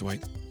sadly passed away.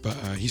 But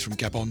he's from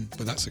Gabon,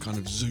 but that's a kind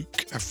of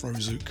zouk, Afro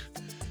zouk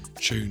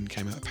tune,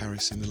 came out of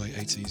Paris in the late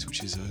 80s,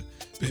 which is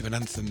a bit of an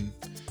anthem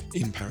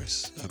in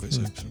Paris, but it's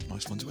a sort of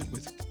nice one to end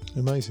with.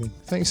 Amazing.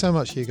 Thank you so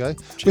much, Hugo.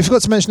 We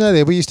forgot to mention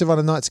earlier, we used to run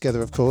a night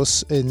together, of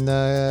course, in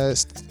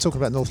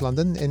talking about North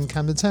London, in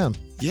Camden Town.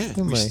 Yeah,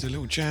 we used to do a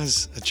little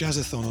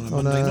jazzathon on a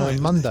on Monday night.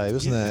 Monday,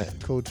 wasn't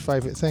it? Called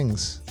Favourite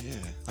Things. Yeah.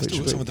 I still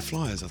got some of the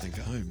flyers, I think,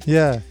 at home.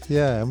 Yeah,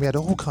 and we had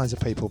all kinds of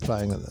people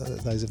playing at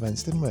those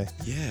events, didn't we?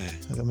 Yeah.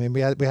 I mean,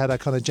 we had our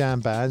kind of jam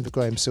band with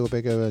Graham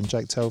Silbigger and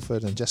Jake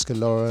Telford and Jessica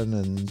Lauren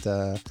and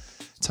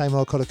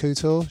Tamar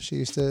Kolakutor. She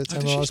used to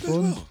Tamar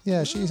Osborne. Well?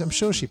 Yeah, I'm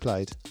sure she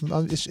played.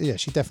 Yeah,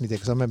 she definitely did,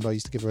 because I remember I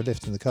used to give her a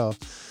lift in the car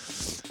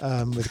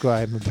with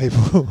Graham and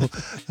people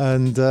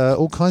and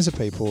all kinds of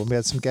people. And we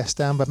had some guests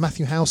down, but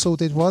Matthew Housel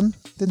did one,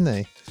 didn't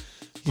he?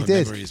 He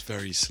did. Memory is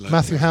very slow.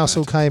 Matthew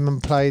Housel came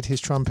and played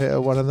his trumpet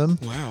at one of them.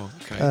 Wow.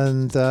 Okay.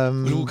 And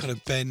all kind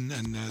of Ben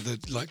and the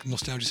like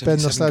Nostalgia 77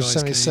 Ben Nostalgia guys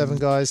 77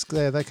 guys.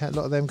 Yeah, a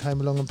lot of them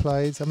came along and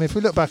played. I mean, if we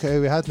look back at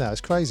who we had now,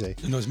 it's crazy.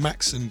 And there was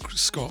Max and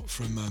Scott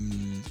from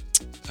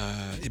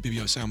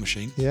Ibibio Sound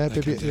Machine. Yeah,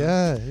 Before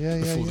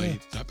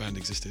that band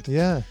existed.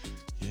 Yeah.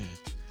 Yeah.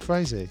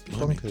 Crazy.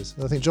 Blimey.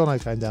 Bonkers. I think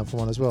Jono came down for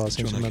one as well. I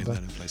seem to John remember.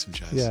 came down and played some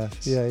jazz. Yeah.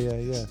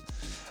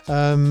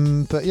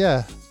 But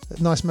yeah,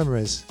 nice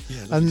memories.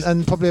 Yeah,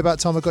 and probably about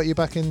time I got you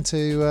back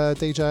into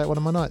DJ at one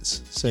of my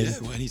nights soon. Yeah,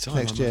 well, anytime.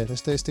 Next year.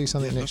 Let's do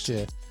something next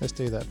year. Let's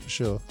do that for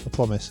sure. I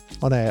promise.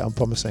 On air, I'm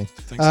promising.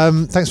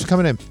 Thanks for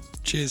coming in.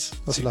 Cheers.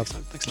 Lots of love.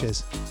 Thanks.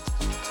 Cheers.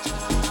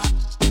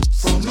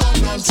 From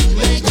London to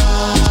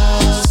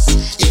Lagos,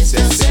 it's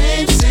the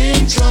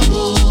same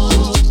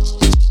trouble.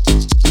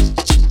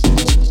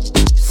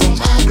 From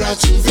Accra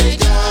to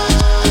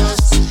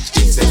Vegas,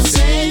 it's the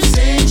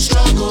same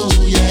struggle,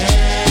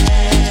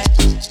 yeah.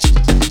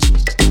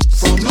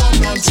 From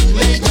London to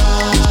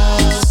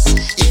Lagos,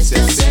 it's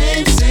the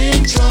same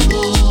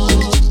trouble.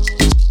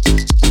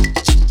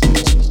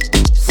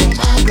 From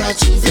Accra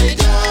to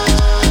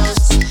Vegas,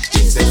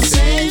 it's the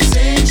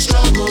same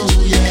struggle,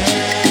 yeah.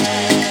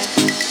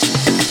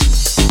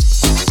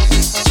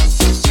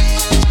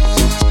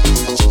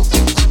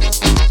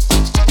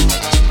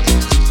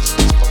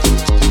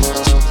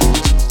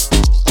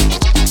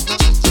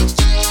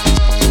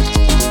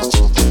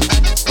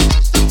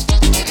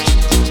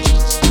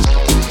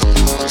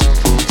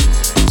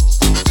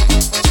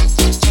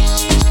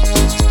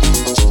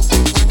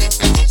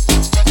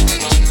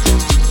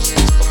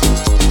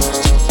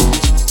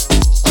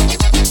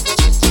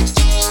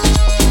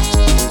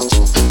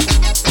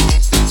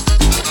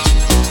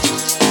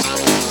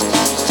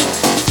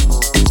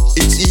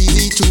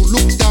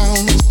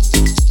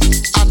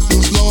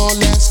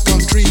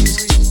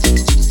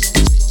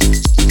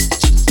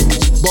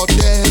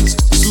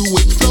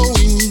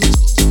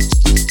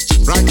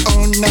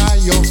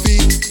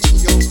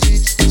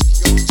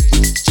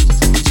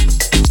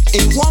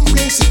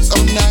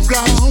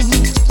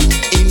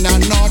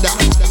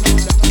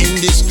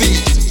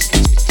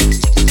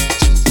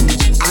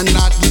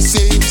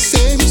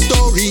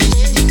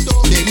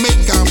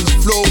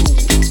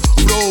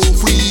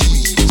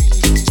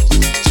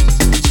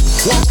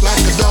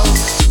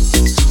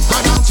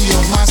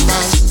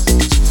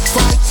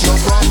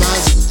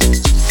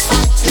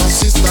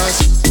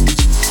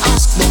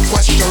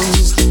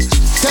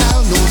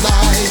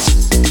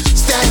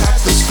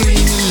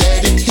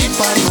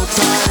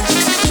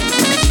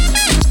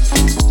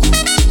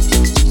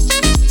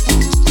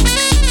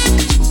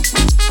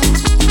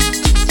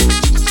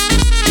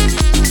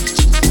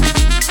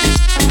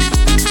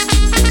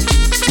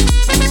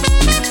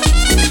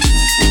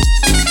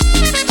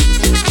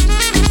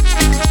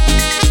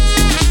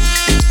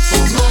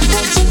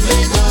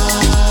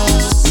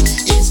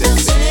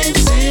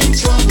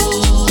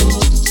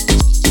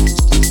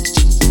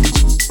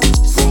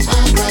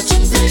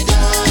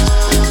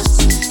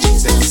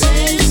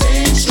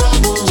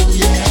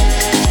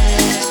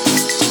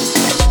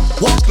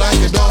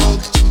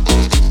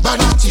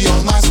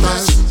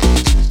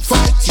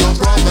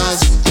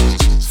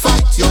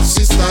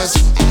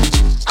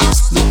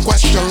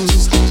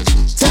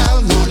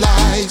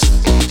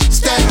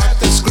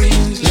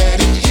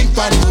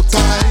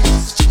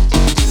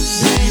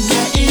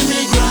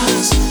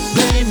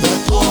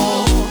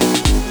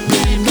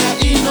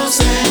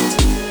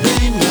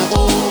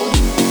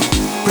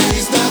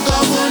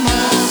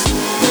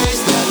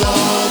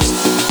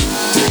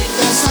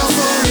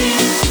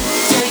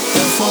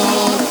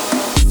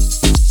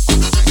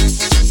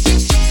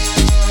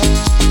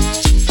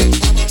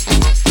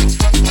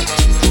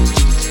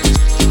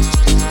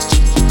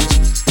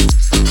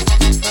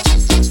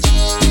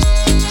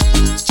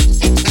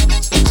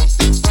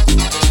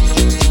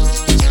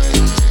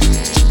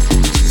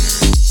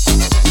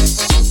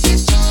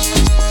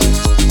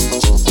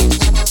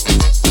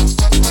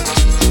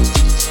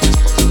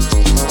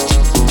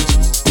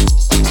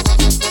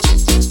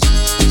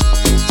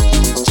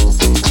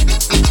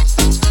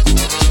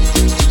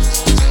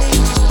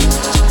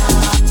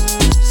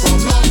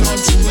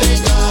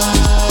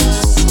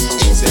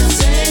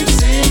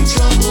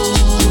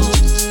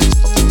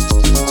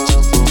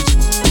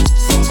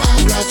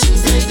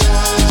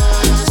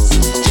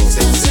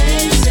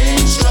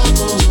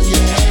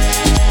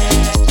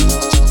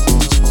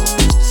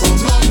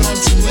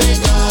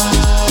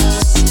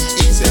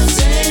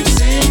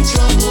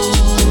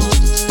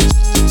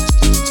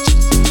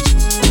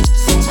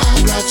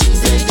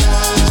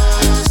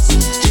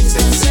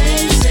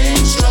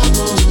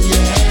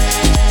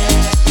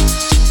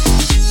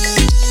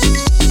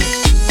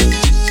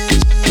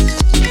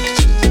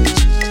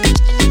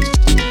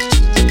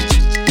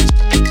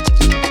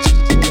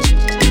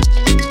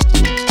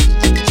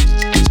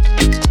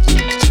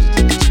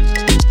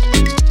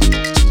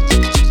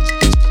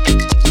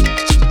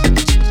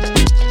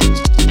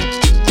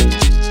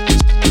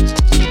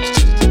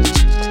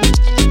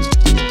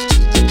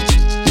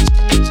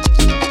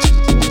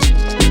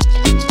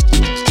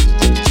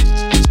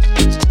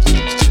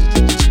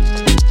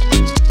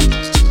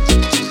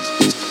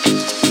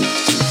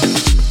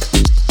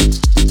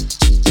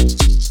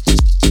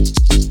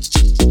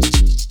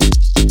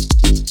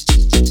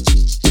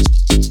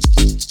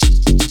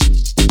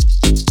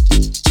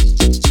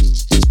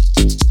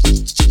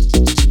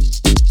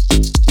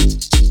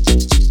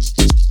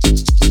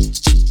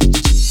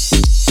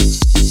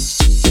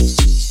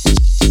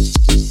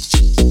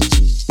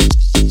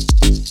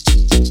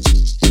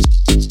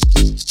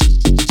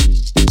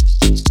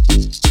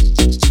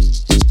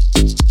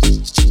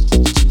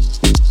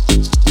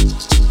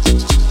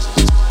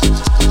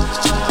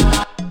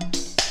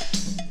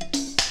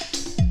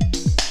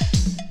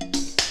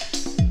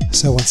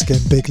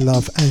 big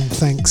love and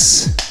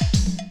thanks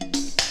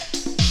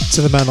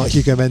to the man like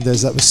Hugo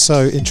Mendes. That was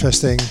so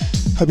interesting.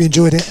 Hope you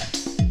enjoyed it.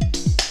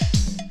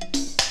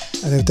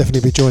 And he'll definitely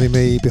be joining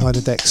me behind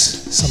the decks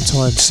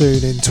sometime soon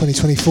in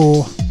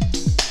 2024.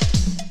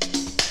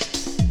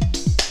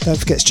 Don't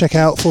forget to check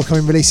out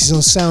forthcoming releases on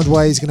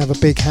Soundwave. He's going to have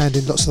a big hand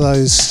in lots of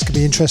those. It's going to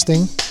be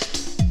interesting.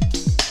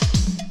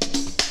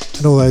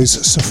 And all those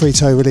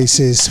Sofrito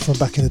releases from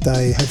back in the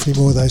day. Hopefully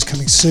more of those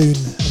coming soon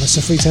on the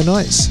Sofrito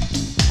nights.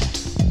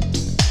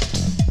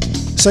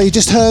 So you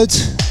just heard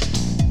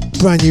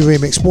brand new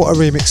remix. What a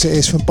remix it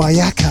is from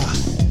Bayaka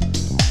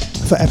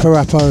for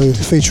Eparapo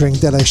featuring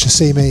Dele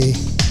Shasimi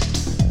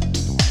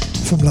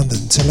from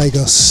London to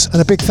Lagos.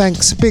 And a big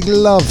thanks, big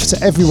love to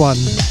everyone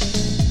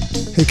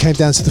who came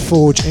down to the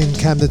Forge in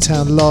Camden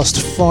Town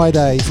last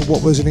Friday for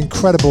what was an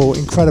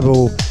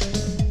incredible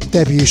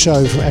debut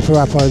show from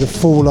Eparapo, the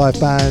full live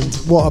band.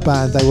 What a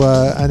band they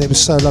were, and it was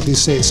so lovely to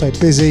see it so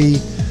busy.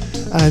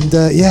 And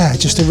yeah,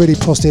 just a really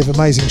positive,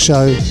 amazing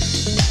show.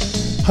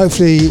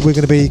 Hopefully we're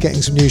going to be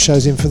getting some new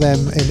shows in for them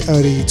in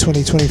early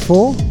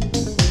 2024.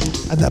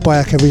 And that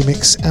Bayaka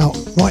remix out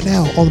right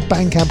now on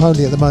Bandcamp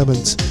only at the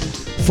moment.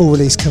 Full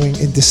release coming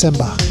in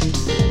December.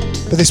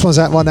 But this one's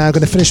out right now. I'm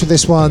going to finish with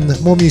this one.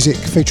 More music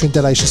featuring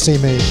Dele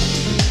Shasimi.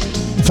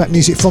 In fact,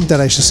 music from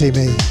Dele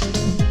Shasimi.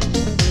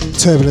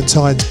 Turbulent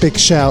Times. Big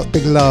shout,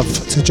 big love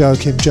to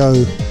Joachim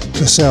Joe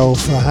Classell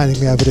for handing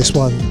me over this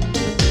one.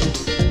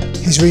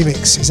 His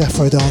remix, his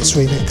Afro Dance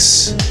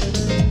remix.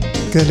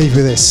 Going to leave you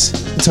with this.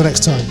 Until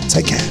next time,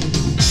 take care.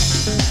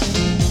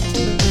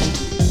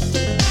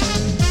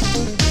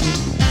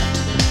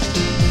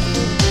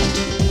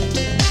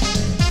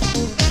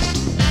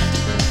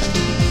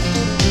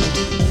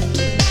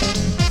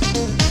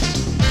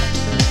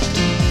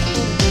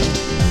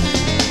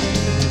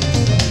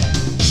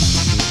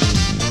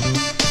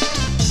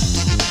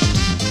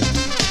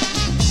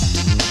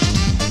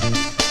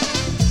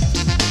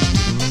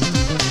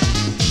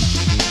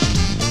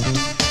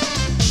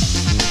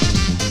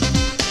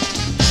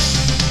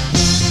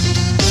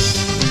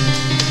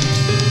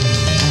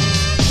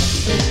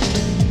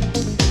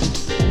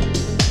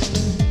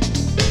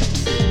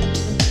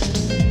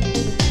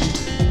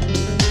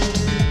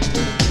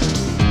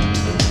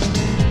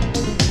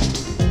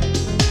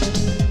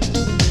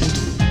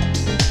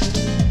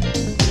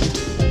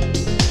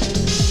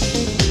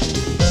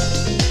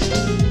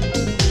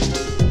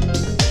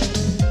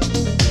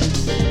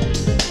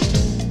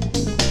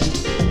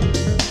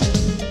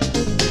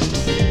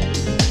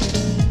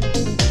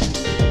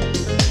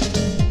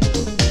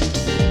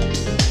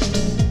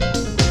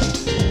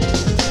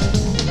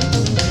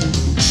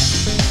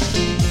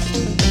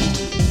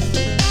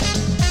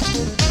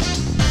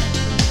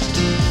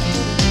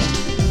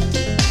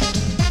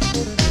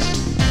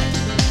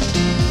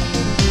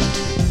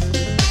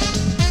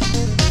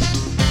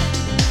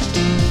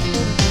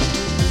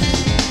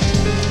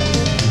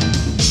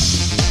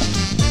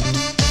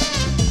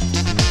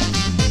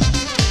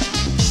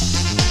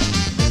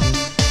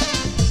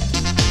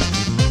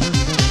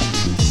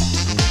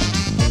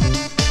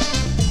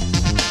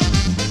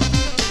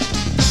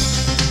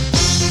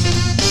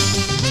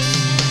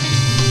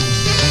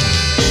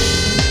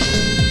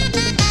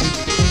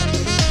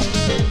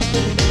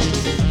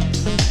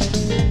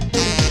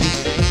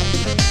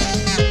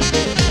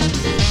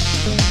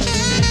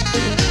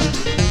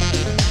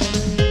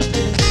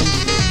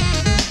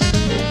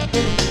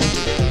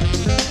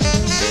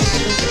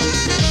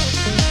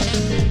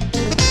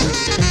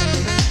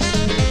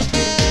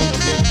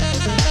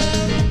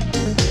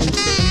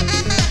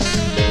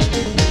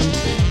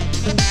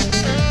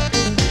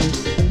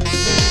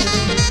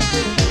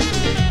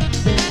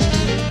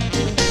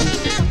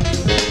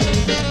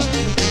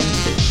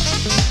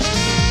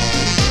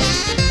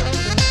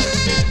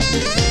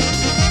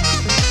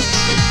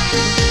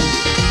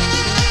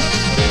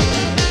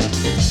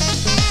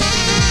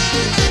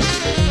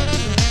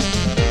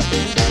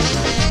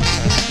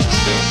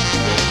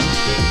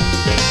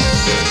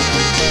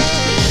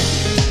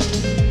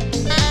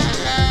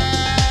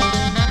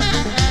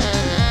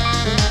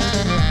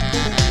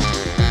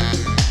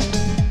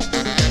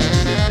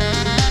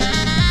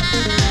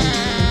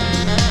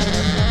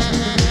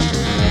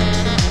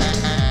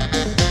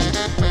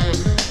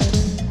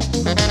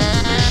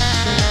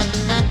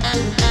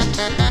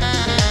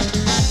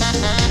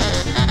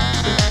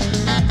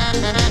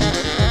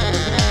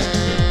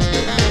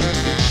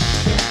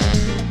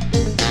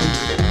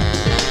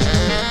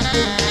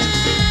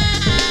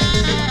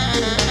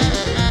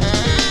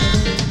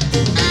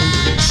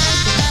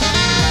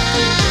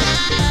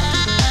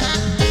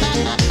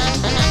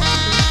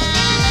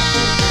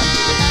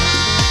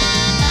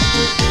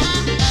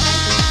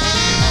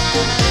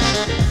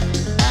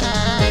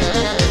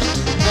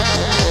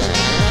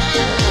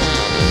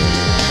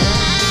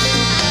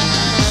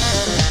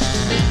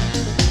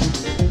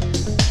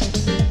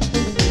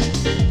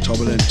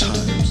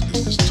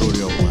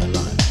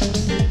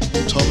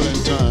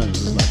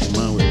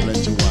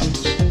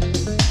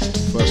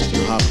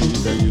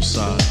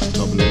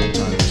 Turbulent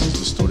times is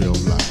the story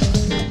of life.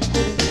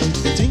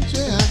 The things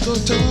where I go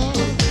to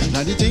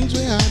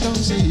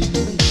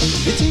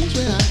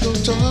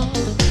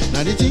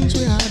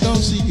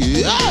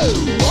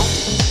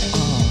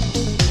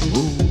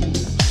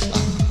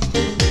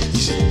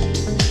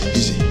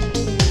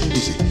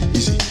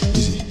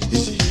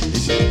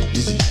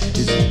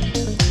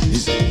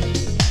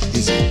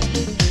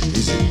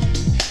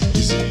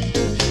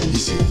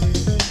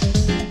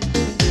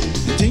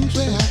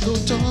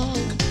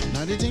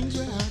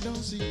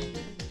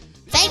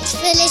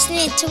for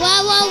listening to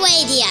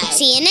RADIO.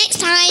 See you next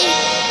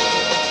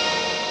time.